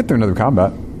 I can get through another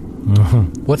combat.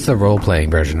 What's the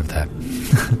role-playing version of that?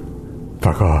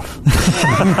 Fuck off.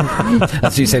 That's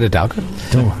what you say to Dalka?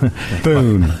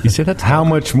 Boone. You say that? How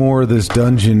much more of this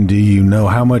dungeon do you know?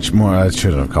 How much more? I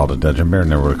should have called it dungeon. Baron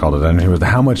never would have called it dungeon.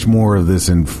 How much more of this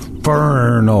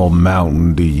infernal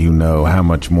mountain do you know? How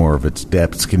much more of its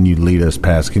depths can you lead us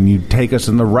past? Can you take us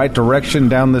in the right direction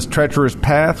down this treacherous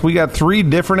path? We got 3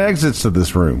 different exits to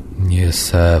this room. Yes,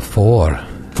 4.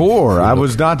 4. I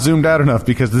was not zoomed out enough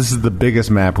because this is the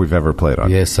biggest map we've ever played on.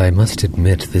 Yes, I must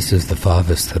admit this is the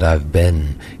farthest that I've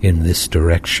been in this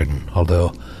direction,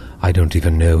 although I don't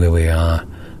even know where we are.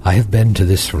 I have been to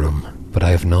this room, but I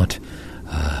have not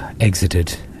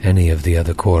exited any of the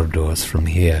other corridors from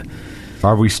here.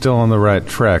 Are we still on the right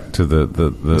track to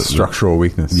the structural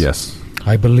weakness? Yes.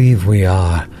 I believe we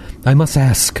are. I must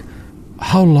ask,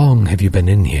 how long have you been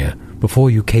in here before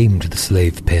you came to the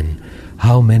slave pen?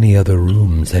 How many other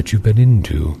rooms had you been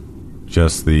into?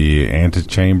 Just the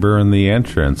antechamber and the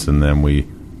entrance, and then we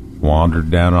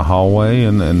wandered down a hallway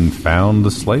and found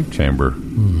the slave chamber.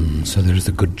 So there's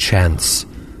a good chance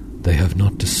they have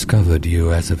not discovered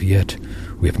you as of yet.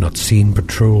 We have not seen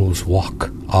patrols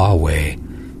walk our way,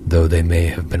 though they may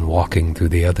have been walking through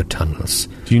the other tunnels.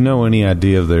 Do you know any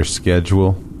idea of their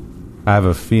schedule? I have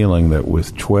a feeling that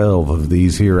with 12 of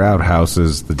these here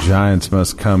outhouses, the giants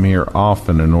must come here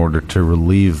often in order to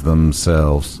relieve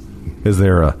themselves. Is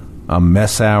there a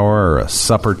mess hour or a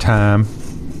supper time?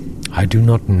 I do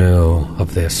not know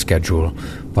of their schedule,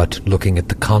 but looking at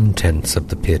the contents of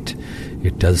the pit,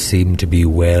 it does seem to be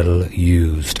well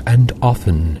used and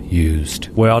often used.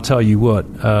 Well, I'll tell you what,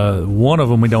 one of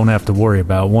them we don't have to worry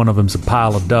about. One of them's a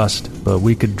pile of dust, but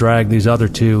we could drag these other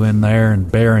 2 in there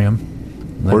and bury them.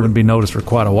 They wouldn't be noticed for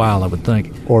quite a while, I would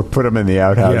think. Or put them in the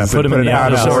outhouse. Yeah, put them in the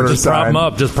outhouse. Or just prop them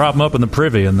up. Just prop them up in the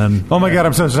privy, and then... Oh, my God,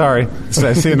 I'm so sorry.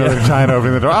 I see another giant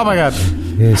opening the door. Oh, my God.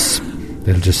 Yes,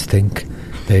 they'll just think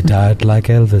they died like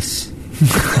Elvis.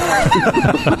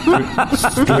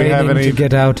 Do we have any... to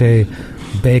get out a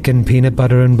bacon, peanut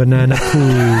butter, and banana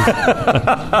food.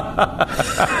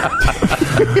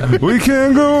 We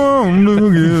can't go on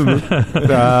together.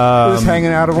 Just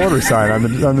hanging out of order sign on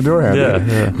the door handle.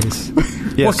 Yeah.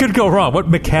 Yes. What could go wrong? What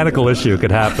mechanical issue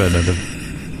could happen?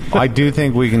 I do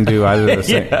think we can do either of those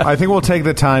things. I think we'll take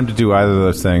the time to do either of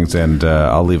those things, and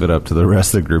I'll leave it up to the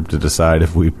rest of the group to decide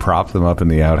if we prop them up in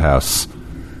the outhouse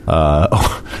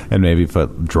and maybe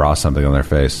draw something on their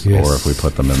face, yes, or if we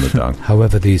put them in the dung.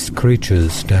 However, these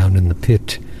creatures down in the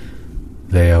pit,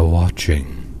 they are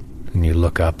watching. And you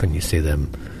look up and you see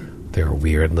them, their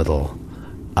weird little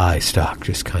eye stalk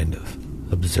just kind of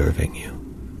observing you.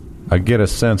 I get a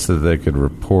sense that they could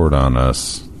report on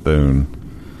us, Boone.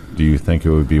 Do you think it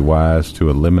would be wise to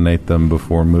eliminate them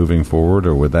before moving forward,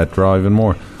 or would that draw even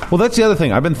more? Well, that's the other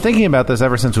thing. I've been thinking about this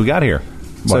ever since we got here.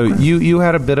 So you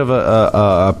had a bit of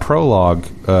a prologue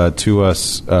to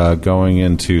us going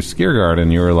into Skiergard,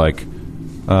 and you were like,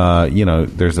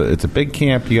 it's a big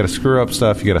camp. You got to screw up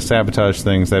stuff. You got to sabotage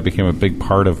things. That became a big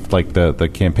part of like the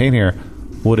campaign here.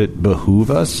 Would it behoove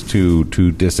us to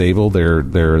disable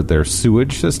their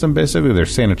sewage system, basically their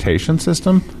sanitation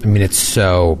system? I mean, it's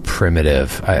so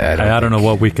primitive. I don't know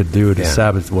what we could do to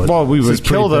sabotage. Well, we would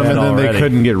kill them, and then they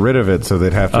couldn't get rid of it, so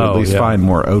they'd have to at least find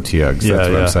more OTUGs. That's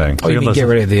what I'm saying. Oh, you can get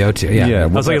rid of the OTUG. Yeah. I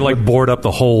was like board up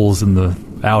the holes in the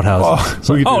outhouses.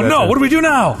 What do we do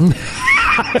now?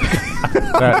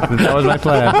 that was my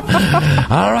plan.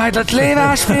 All right, let's leave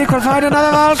Ashpeak. We'll find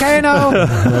another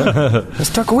volcano. This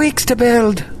took weeks to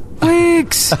build.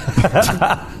 Weeks.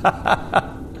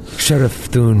 Sheriff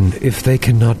Thune, if they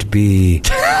cannot be...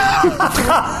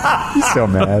 He's so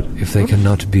mad. If they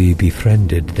cannot be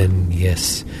befriended, then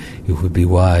yes, it would be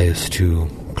wise to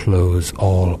close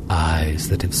all eyes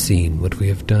that have seen what we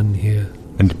have done here.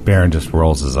 And Baron just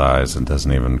rolls his eyes and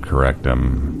doesn't even correct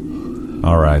him.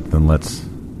 All right, then let's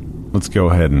go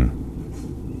ahead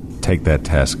and take that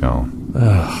task on.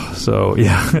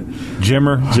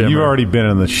 Jimmer, you've already been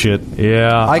in the shit.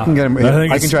 Yeah, I can get him.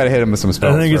 I can try to hit him with some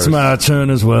spells. I think it's first. my turn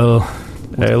as well.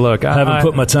 Hey, look, I haven't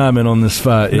put my time in on this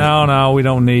fight yet. No, we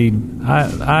don't need.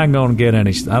 I ain't gonna get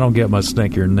any. I don't get much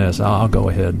stinkier than this. I'll go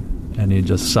ahead. And he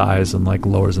just sighs and like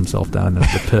lowers himself down into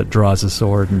the pit, draws his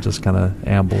sword, and just kind of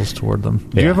ambles toward them.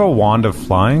 Do you have a wand of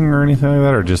flying or anything like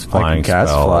that, or just flying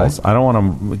spells? I don't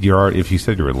want to. If you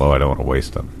said you were low, I don't want to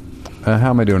waste them.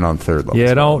 How am I doing on third level?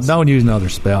 Yeah, don't use another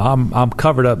spell. I'm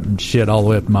covered up in shit all the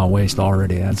way up to my waist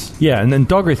already. And then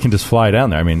Dogwraith can just fly down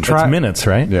there. I mean, it's minutes,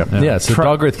 right? Yeah. So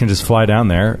Dogwraith can just fly down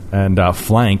there and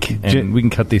flank, and we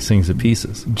can cut these things to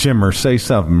pieces. Jimmer, say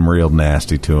something real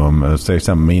nasty to them. Say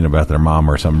something mean about their mom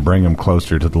or something. Bring them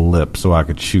closer to the lip so I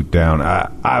could shoot down.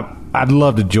 I'd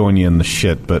love to join you in the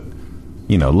shit, but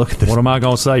look at this. What am I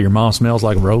going to say? Your mom smells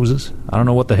like roses? I don't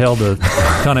know what the hell the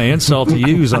kind of insult to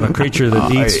use on a creature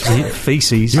that eats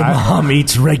feces. Your mom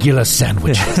eats regular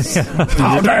sandwiches.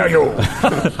 How dare you?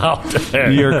 How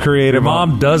dare you? You're creative. Your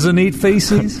mom doesn't eat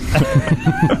feces?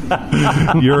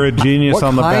 You're a genius what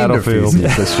on the kind battlefield. Of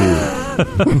feces does she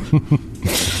eat?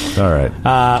 All right.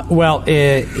 Well,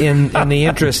 in the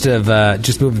interest of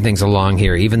just moving things along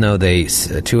here, even though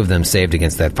two of them saved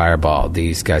against that fireball,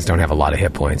 these guys don't have a lot of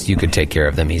hit points. You could take care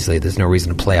of them easily. There's no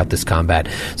reason to play out this combat.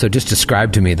 So just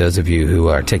describe to me, those of you who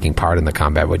are taking part in the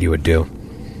combat, what you would do.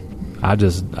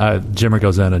 Jimmer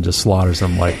goes in and just slaughters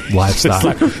them like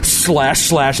livestock.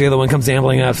 Slash. The other one comes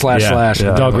ambling up. Slash.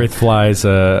 Dogwraith flies,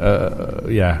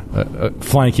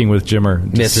 flanking with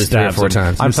Jimmer. Misses 3 or 4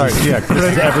 times. I'm sorry. Yeah,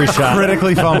 every shot.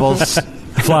 Critically fumbles.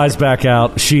 Flies back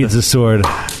out, sheathes his sword.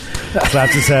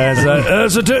 Claps his hands.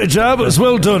 It's a dirty job. It was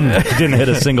well done. He didn't hit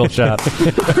a single shot.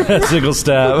 A single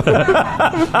stab.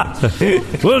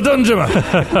 Well done, Jimmer.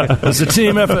 It's a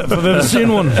team effort if I've ever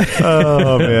seen one.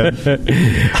 Oh, man.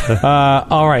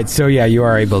 All right. So, you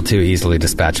are able to easily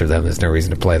dispatch of them. There's no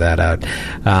reason to play that out.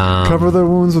 Cover their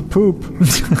wounds with poop.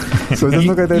 So it doesn't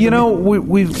look like they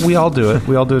we all do it.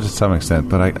 We all do it to some extent.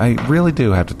 But I really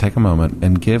do have to take a moment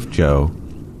and give Joe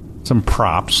some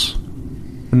props.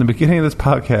 In the beginning of this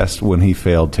podcast, when he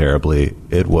failed terribly,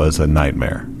 it was a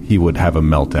nightmare. He would have a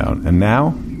meltdown. And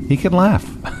now, he can laugh.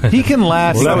 He can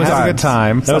laugh. He can have a good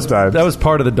time. That was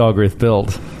part of the Dogwraith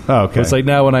build. Oh, okay. It's like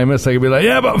now when I miss, I can be like,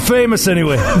 yeah, but I'm famous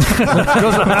anyway.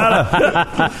 Doesn't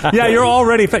matter. Yeah, you're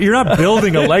already... You're not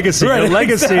building a legacy. Your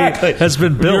legacy has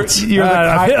been built.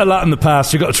 I've hit a lot in the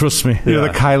past. You've got to trust me. You're the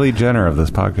Kylie Jenner of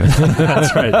this podcast.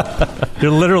 That's right.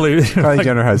 You're literally... Kylie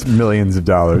Jenner has millions of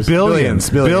dollars. Billions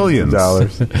of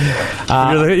dollars.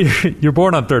 You're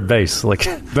born on third base. Like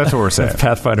that's what we're saying.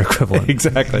 Pathfinder equivalent.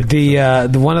 Exactly.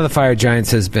 The one of the fire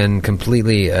giants has been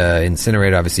completely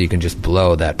incinerated. Obviously, you can just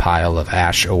blow that pile of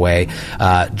ash away.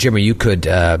 Jimmy, you could,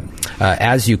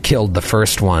 as you killed the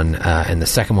first one and the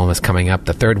second one was coming up,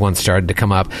 the third one started to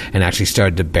come up and actually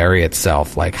started to bury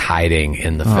itself, like hiding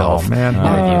in the filth. Man.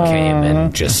 And you came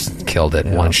and just killed it,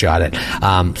 one-shot it.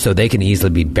 So they can easily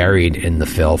be buried in the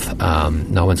filth.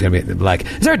 No one's going to be like,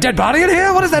 is there a dead body in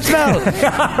here? What does that smell?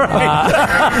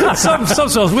 Some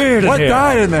smells weird in here. What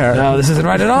died in there? No, this isn't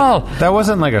right at all. That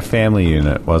wasn't like a famly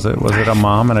unit, was it? Was it a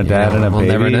mom and a dad and a baby?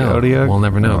 Never know. Odiug? We'll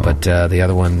never know. But the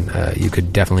other one, you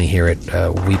could definitely hear it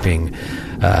weeping.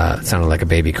 It sounded like a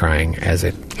baby crying as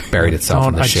it buried itself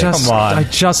in the shit. I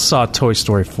just saw Toy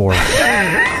Story 4.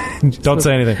 Don't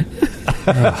say anything.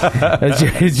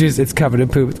 It's covered in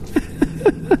poop.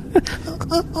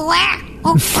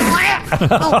 all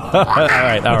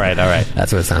right.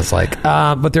 That's what it sounds like.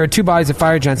 But there are 2 bodies of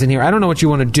fire giants in here. I don't know what you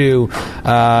want to do.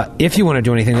 If you want to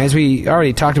do anything, as we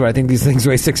already talked about, I think these things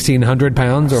weigh 1,600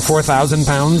 pounds or 4,000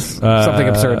 pounds, something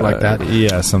absurd like that.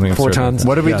 Yeah, something 4 absurd. tons.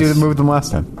 What did we do to move them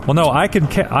last time? Well, no, I can.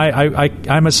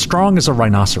 I'm as strong as a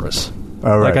rhinoceros.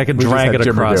 Oh, right. Like I can We just drag had it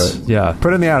Jimmer across. do it. Yeah,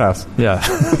 Put it in the outhouse. yeah.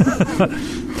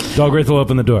 Dogwraith will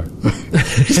open the door.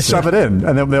 Just shove it in,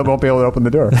 and then they won't be able to open the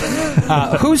door.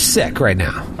 Who's sick right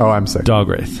now? Oh, I'm sick.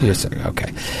 Dogwraith. You're sick.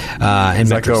 Okay. And Does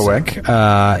that go away?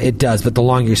 It does, but the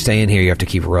longer you stay in here, you have to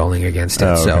keep rolling against it.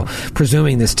 Oh, okay. So,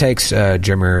 presuming this takes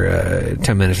Jimmer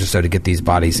 10 minutes or so to get these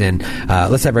bodies in,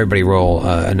 let's have everybody roll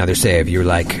another save. You're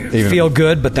like, feel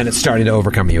good, but then it's starting to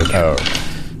overcome you again. Oh,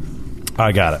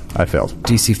 I got it. I failed.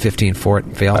 DC 15 for it,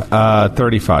 fail.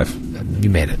 35. You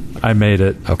made it. I made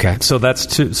it. Okay. So that's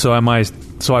 2. So am I?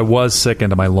 So I was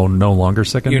sickened. Am I no longer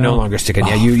sickened? You're now? no longer sticking.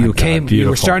 Yeah, you came. You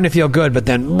were starting to feel good, but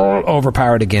then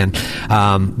overpowered again.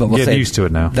 But we'll Getting say used to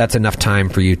it now. That's enough time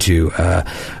for you to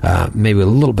maybe a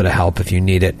little bit of help if you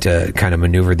need it to kind of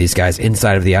maneuver these guys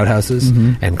inside of the outhouses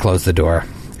and close the door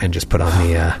and just put on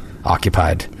the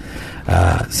occupied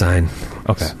sign.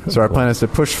 Okay. So our plan is to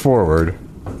push forward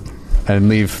and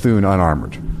leave Thune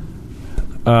unarmored.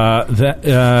 Well,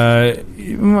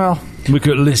 we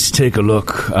could at least take a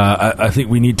look. I think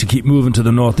we need to keep moving to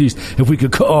the northeast. If we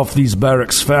could cut off these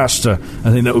barracks faster, I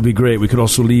think that would be great. We could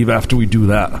also leave after we do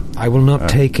that. I will not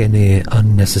take any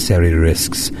unnecessary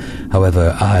risks.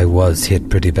 However, I was hit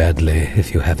pretty badly.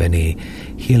 If you have any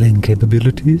healing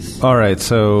capabilities. All right,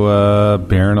 so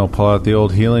Baron will pull out the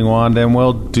old healing wand, and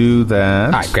we'll do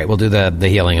that. All right, great. We'll do the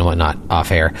healing and whatnot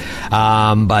off air.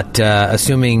 But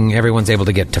assuming everyone's able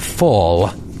to get to full,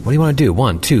 what do you want to do?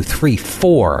 1, 2, 3,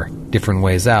 4 different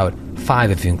ways out. 5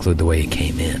 if you include the way you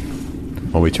came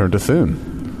in. Well, we turn to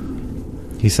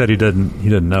Thune. He said he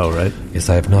didn't know, right? Yes,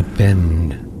 I have not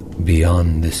been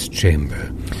beyond this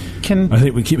chamber. I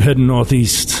think we keep heading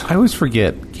northeast. I always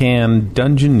forget, can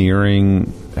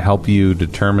dungeoneering help you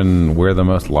determine where the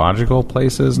most logical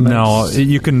place is next? No,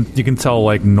 you can tell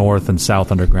like north and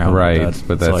south underground. Right,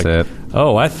 but that's it.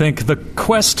 Oh, I think the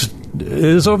quest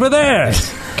is over there.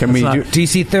 Can we do...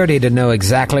 DC 30 to know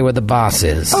exactly where the boss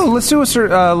is. Oh, let's do a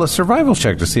survival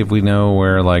check to see if we know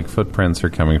where like footprints are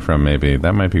coming from. Maybe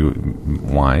that might be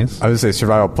wise. I would say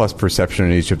survival plus perception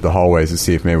in each of the hallways to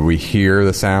see if maybe we hear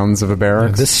the sounds of a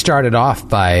barracks. This started off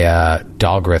by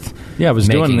Dalgrith. Yeah, I was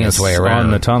making doing his this way around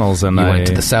on the tunnels, and you I went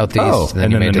to the southeast, and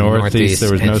then you the made to the northeast.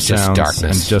 There was and no it's just sounds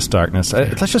darkness. and just darkness.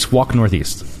 Let's just walk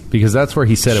northeast because that's where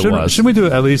he said it was. Shouldn't we do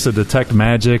at least a detect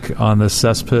magic on the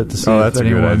cesspit to see that's if a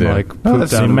good anyone idea. like Oh, pooped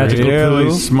that's out a magical really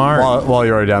poo. Smart. While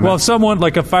you're already down Well, there. if someone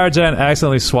like a fire giant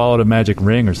accidentally swallowed a magic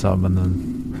ring or something,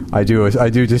 then I do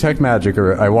detect magic,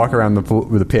 or I walk around the pool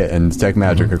with a pit and detect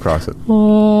magic across it.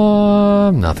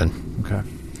 Nothing. okay.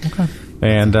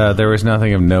 And there was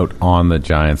nothing of note on the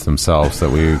giants themselves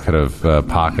that we could have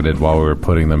pocketed while we were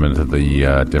putting them into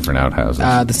the different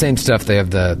outhouses. The same stuff. They have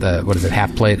the what is it,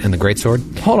 half plate and the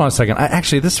greatsword. Hold on a second.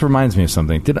 Actually, this reminds me of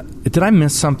something. Did I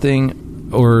miss something,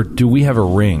 or do we have a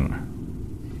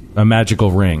ring, a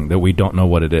magical ring that we don't know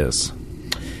what it is?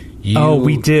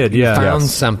 We did. You Yeah. found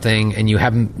Yes. something, and you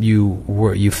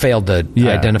failed to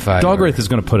identify. Dogwraith is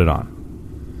going to put it on.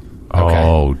 Okay.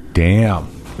 Oh, damn.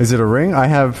 Is it a ring? I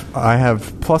have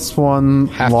 +1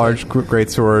 Half large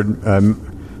greatsword,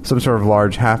 some sort of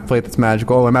large half plate that's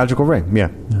magical. Oh, a magical ring. Yeah.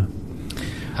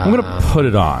 I'm going to put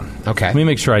it on. Okay. Let me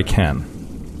make sure I can.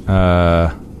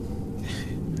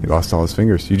 He lost all his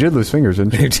fingers. You did lose fingers,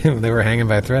 didn't you? They were hanging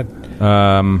by a thread.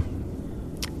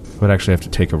 Would actually have to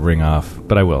take a ring off,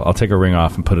 but I will. I'll take a ring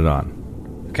off and put it on.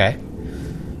 Okay.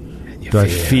 Do I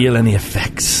feel any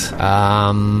effects? Give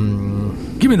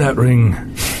me that ring.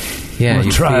 Yeah, Wanna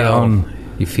you try it feel. on?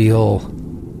 You feel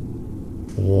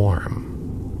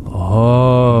warm.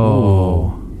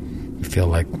 Oh. You feel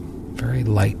like very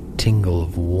light tingle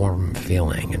of warm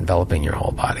feeling enveloping your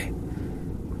whole body.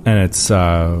 And it's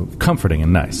comforting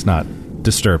and nice, not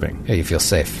disturbing. Yeah, you feel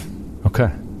safe. Okay.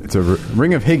 It's a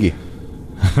ring of Higgy.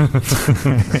 Did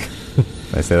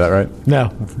I say that right?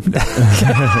 No.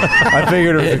 I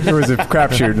figured it was a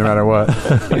crapshoot no matter what.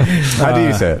 How do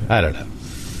you say it? I don't know.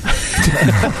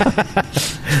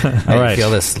 All right. You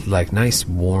feel this like nice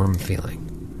warm feeling.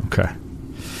 Okay.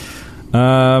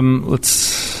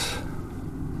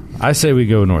 I say we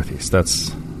go northeast.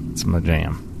 That's my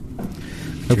jam.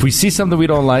 If we see something we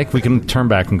don't like, we can turn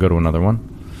back and go to another one.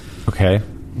 Okay,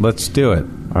 let's do it.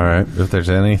 All right. If there's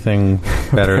anything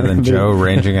better than Joe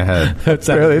ranging ahead. It's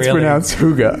pronounced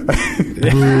Hooga.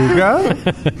 Hooga?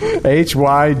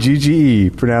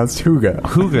 Hygge. Pronounced Hooga.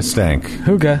 Hooga stank.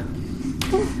 Hooga.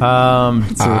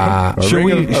 A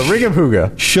ring of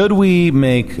hooga. Should we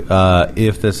make,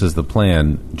 if this is the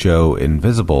plan, Joe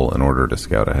invisible in order to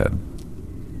scout ahead?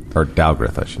 Or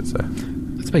Dalgrith, I should say.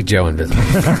 Let's make Joe invisible.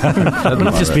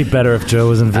 It'd just be better if Joe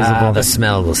was invisible. The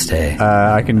smell will stay.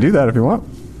 I can do that if you want.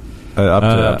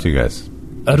 Up to you guys.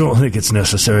 I don't think it's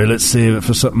necessary. Let's save it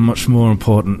for something much more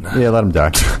important. Yeah, let him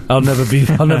die. I'll never be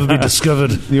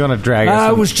discovered. You want to drag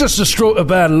us? It was just a stroke of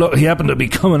bad luck. He happened to be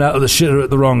coming out of the shitter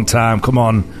at the wrong time. Come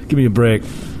on, give me a break. We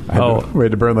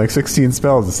had to burn like 16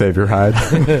 spells to save your hide.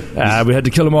 We had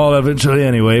to kill them all eventually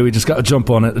anyway. We just got to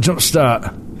jump on it. The jump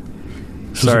start.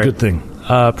 This is a good thing.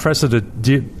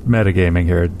 Metagaming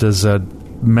here. Does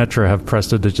Metra have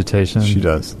prestidigitation? She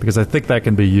does. Because I think that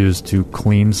can be used to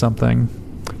clean something.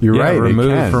 You're right.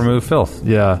 Remove filth.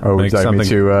 Yeah. Oh, would you like me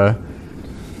to...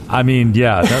 I mean,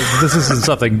 yeah, this isn't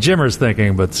something Jimmer's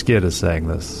thinking, but Skid is saying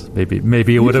this.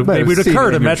 Maybe it would occur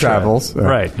to Metra. Travels.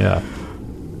 Right, yeah.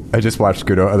 I just watched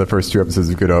the first 2 episodes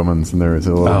of Good Omens, and there was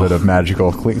a little bit of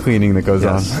magical cleaning that goes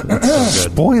on.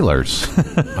 Spoilers.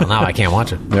 Well, now I can't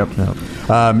watch it. Yep.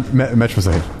 Metch was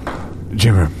like,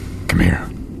 Jimmer, come here.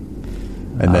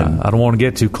 And then... I don't want to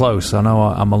get too close. I know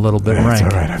I'm a little bit rank. It's all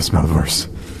right. I've smelled worse.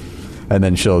 And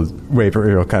then she'll wave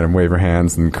her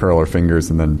hands and curl her fingers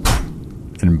and then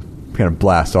and kind of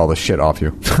blast all the shit off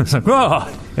you. It's like,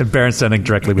 oh! And Baron's standing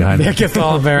directly behind me. Get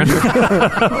fallen, Baron. Will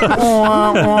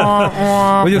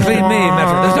you clean me,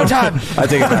 Metro? There's no time. I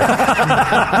take it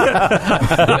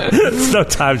back. There's no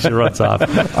time. She runs off.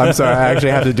 I'm sorry. I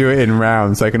actually have to do it in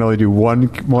rounds. I can only do one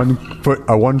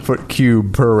foot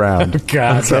cube per round.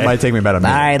 God, so it might take me about a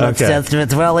minute. All right, let's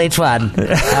just roll each one. All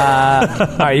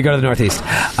right, you go to the northeast.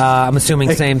 I'm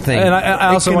assuming same thing. And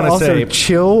I also want to say,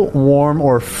 chill, warm,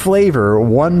 or flavor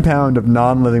 1 pound of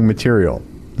non-living material.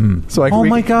 So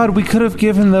my God, we could have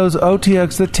given those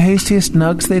OTUGs the tastiest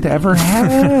nugs they'd ever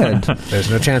had. There's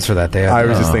no chance for that. I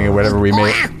was just thinking whatever we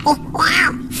made.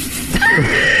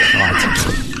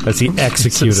 as he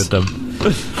executed them.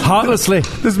 Heartlessly.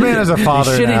 This man is a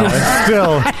father now. And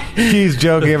still, he's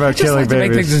joking about killing babies. To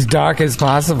make things as dark as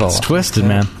possible. It's twisted,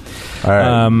 man. All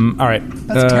right.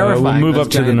 That's terrifying. We'll move those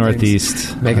up to the giant northeast.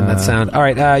 things making that sound. All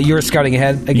right, you're scouting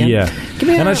ahead again? Yeah.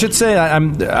 And I should say,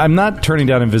 I'm not turning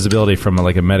down invisibility from a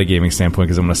metagaming standpoint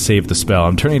because I'm going to save the spell.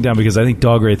 I'm turning it down because I think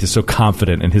Dogwraith is so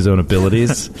confident in his own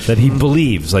abilities that he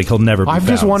believes he'll never be I'm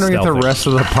just wondering if the rest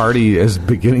of the party is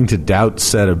beginning to doubt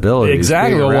said abilities.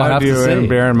 Exactly. Well, we'll have to see. And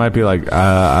Baron might be like,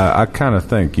 I kind of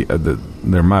think that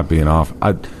there might be an off...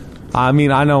 I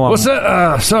mean, I know. What's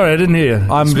that? Sorry, I didn't hear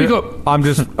you. Speak up. I'm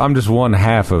just one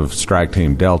half of Strike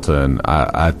Team Delta, and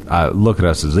I look at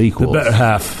us as equals. The better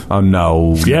half. Oh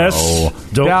no! Yes.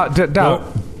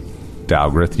 No.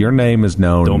 Dalgrith, your name is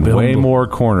known in way more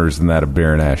corners than that of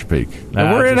Baron Ashpeak.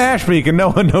 We're in Ashpeak, and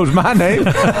no one knows my name.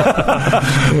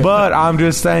 But I'm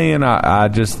just saying, I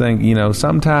just think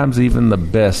sometimes even the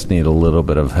best need a little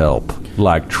bit of help.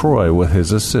 Like Troy with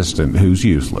his assistant, who's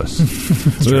useless.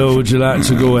 Well, would you like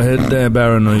to go ahead there,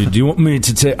 Baron? Or do you want me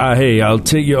to take... hey, I'll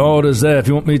take your orders there. If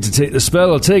you want me to take the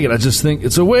spell, I'll take it. I just think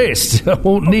it's a waste. I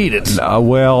won't need it.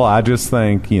 Well, I just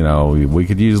think, we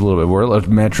could use a little bit...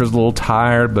 Metra's a little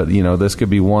tired, but, this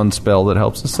could be one spell that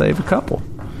helps us save a couple.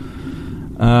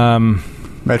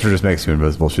 Metra just makes you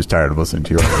invisible. She's tired of listening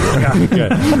to you.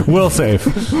 Okay. We'll save.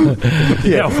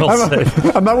 Yeah, we'll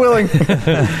save. I'm not willing.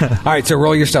 All right, so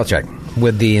roll your stealth check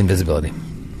with the invisibility.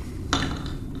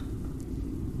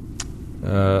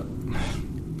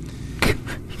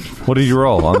 What did you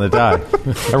roll on the die?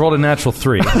 I rolled a natural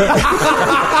 3.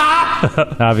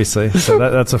 Obviously. So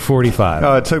that's a 45.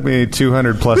 Oh, it took me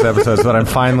 200 plus episodes, but I'm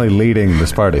finally leading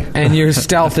this party. And your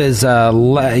stealth is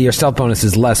your stealth bonus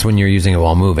is less when you're using it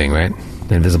while moving, right?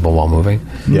 Invisible while moving?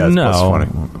 Yeah, it's no. plus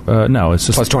 20. No, it's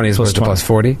just... Plus 20 is plus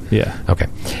 40? Yeah. Okay.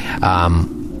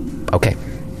 Okay.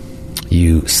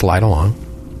 You slide along.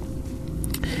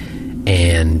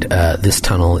 And this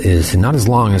tunnel is not as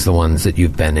long as the ones that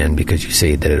you've been in because you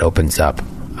see that it opens up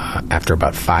after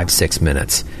about 5-6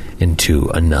 minutes into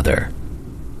another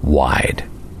wide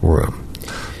room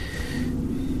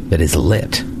that is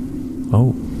lit.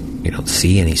 Oh. You don't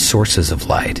see any sources of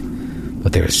light,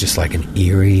 but there's just like an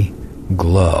eerie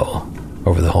glow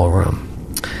over the whole room.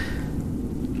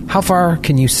 How far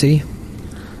can you see?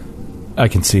 I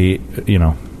can see,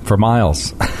 for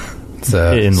miles. It's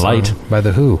in light. By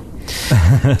the Who.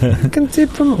 I can see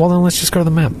from... Well, then let's just go to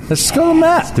the map. Let's just go to the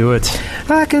map. Let's do it.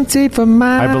 I can see from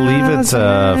miles. I believe it's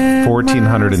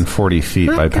 1,440 feet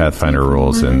by Pathfinder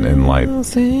rules in light.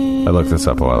 I looked this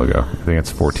up a while ago. I think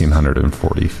it's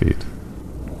 1,440 feet.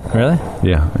 Really?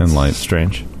 Yeah, in light.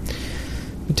 Strange.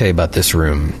 Let me tell you about this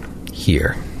room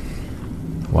here.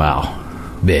 Wow.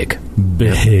 Big.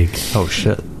 Oh,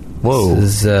 shit. Whoa. This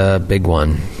is a big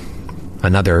one.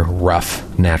 Another rough,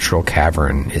 natural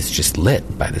cavern is just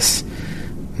lit by this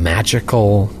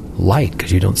magical light,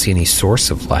 because you don't see any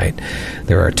source of light.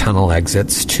 There are tunnel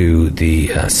exits to the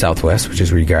southwest, which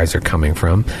is where you guys are coming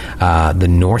from, the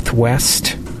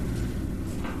northwest,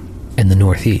 and the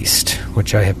northeast,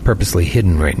 which I have purposely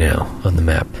hidden right now on the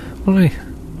map. Why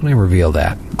don't I reveal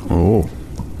that? Oh.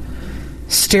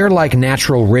 Stair-like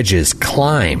natural ridges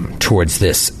climb towards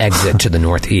this exit to the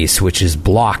northeast, which is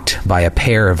blocked by a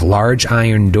pair of large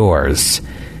iron doors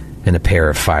and a pair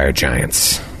of fire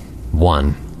giants.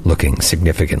 One looking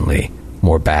significantly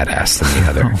more badass than the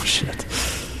other. Oh, shit.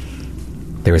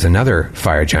 There is another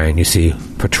fire giant you see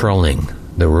patrolling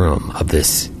the room of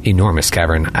this enormous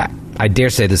cavern. I dare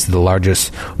say this is the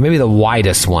largest, maybe the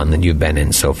widest one that you've been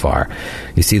in so far.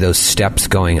 You see those steps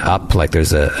going up, like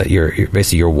there's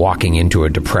you're walking into a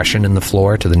depression in the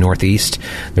floor to the northeast.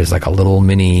 There's like a little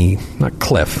mini, not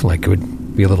cliff, like it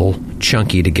would be a little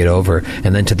chunky to get over.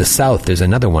 And then to the south, there's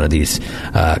another one of these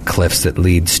cliffs that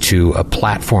leads to a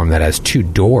platform that has two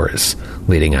doors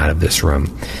leading out of this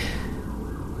room.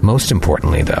 Most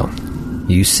importantly, though,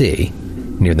 you see,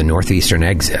 near the northeastern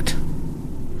exit,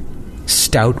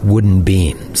 stout wooden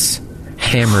beams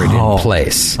hammered in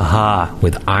place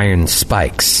with iron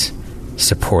spikes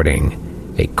supporting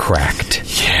a cracked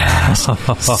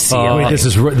ceiling. Wait,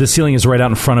 the ceiling is right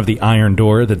out in front of the iron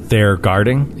door that they're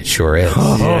guarding? It sure is.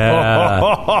 Yeah.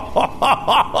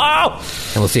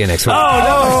 And we'll see you next week. Oh,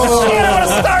 no! Shit, I want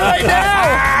to start right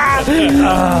now!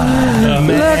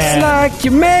 Looks like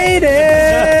you made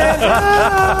it!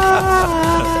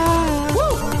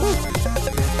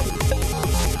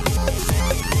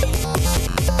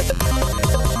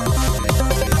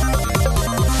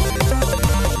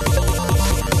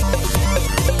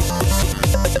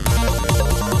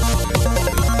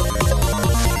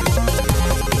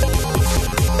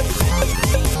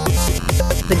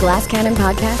 The Glass Cannon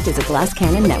Podcast is a Glass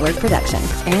Cannon Network production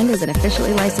and is an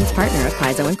officially licensed partner of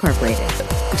Paizo Incorporated.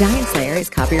 Giantslayer is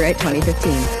copyright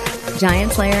 2015.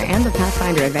 Giantslayer and the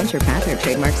Pathfinder Adventure Path are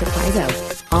trademarks of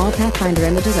Paizo. All Pathfinder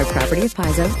images are property of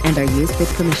Paizo and are used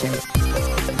with permission.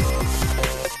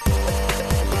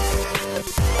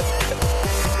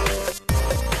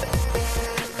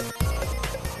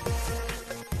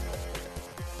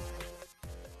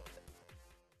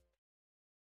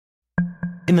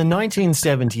 In the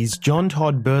 1970s, John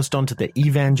Todd burst onto the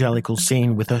evangelical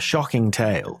scene with a shocking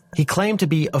tale. He claimed to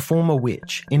be a former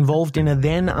witch, involved in a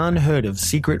then unheard-of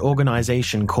secret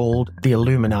organization called the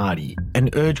Illuminati,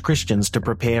 and urged Christians to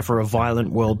prepare for a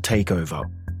violent world takeover.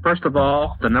 First of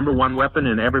all, the number one weapon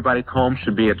in everybody's home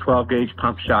should be a 12-gauge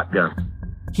pump shotgun.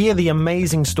 Hear the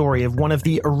amazing story of one of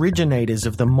the originators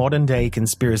of the modern-day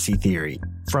conspiracy theory.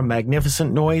 From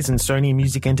Magnificent Noise and Sony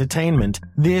Music Entertainment,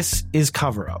 this is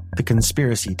Cover Up, the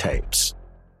Conspiracy Tapes.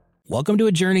 Welcome to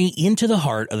a journey into the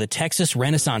heart of the Texas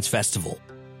Renaissance Festival,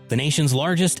 the nation's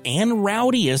largest and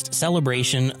rowdiest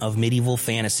celebration of medieval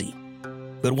fantasy.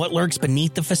 But what lurks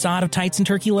beneath the facade of tights and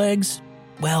turkey legs?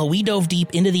 Well, we dove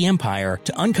deep into the empire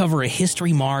to uncover a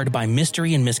history marred by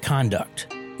mystery and misconduct,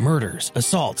 murders,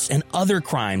 assaults, and other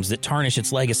crimes that tarnish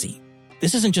its legacy.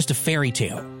 This isn't just a fairy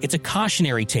tale. It's a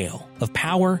cautionary tale of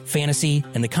power, fantasy,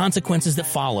 and the consequences that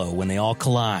follow when they all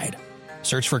collide.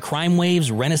 Search for Crime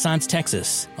Waves Renaissance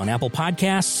Texas on Apple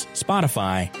Podcasts,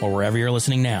 Spotify, or wherever you're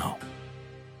listening now.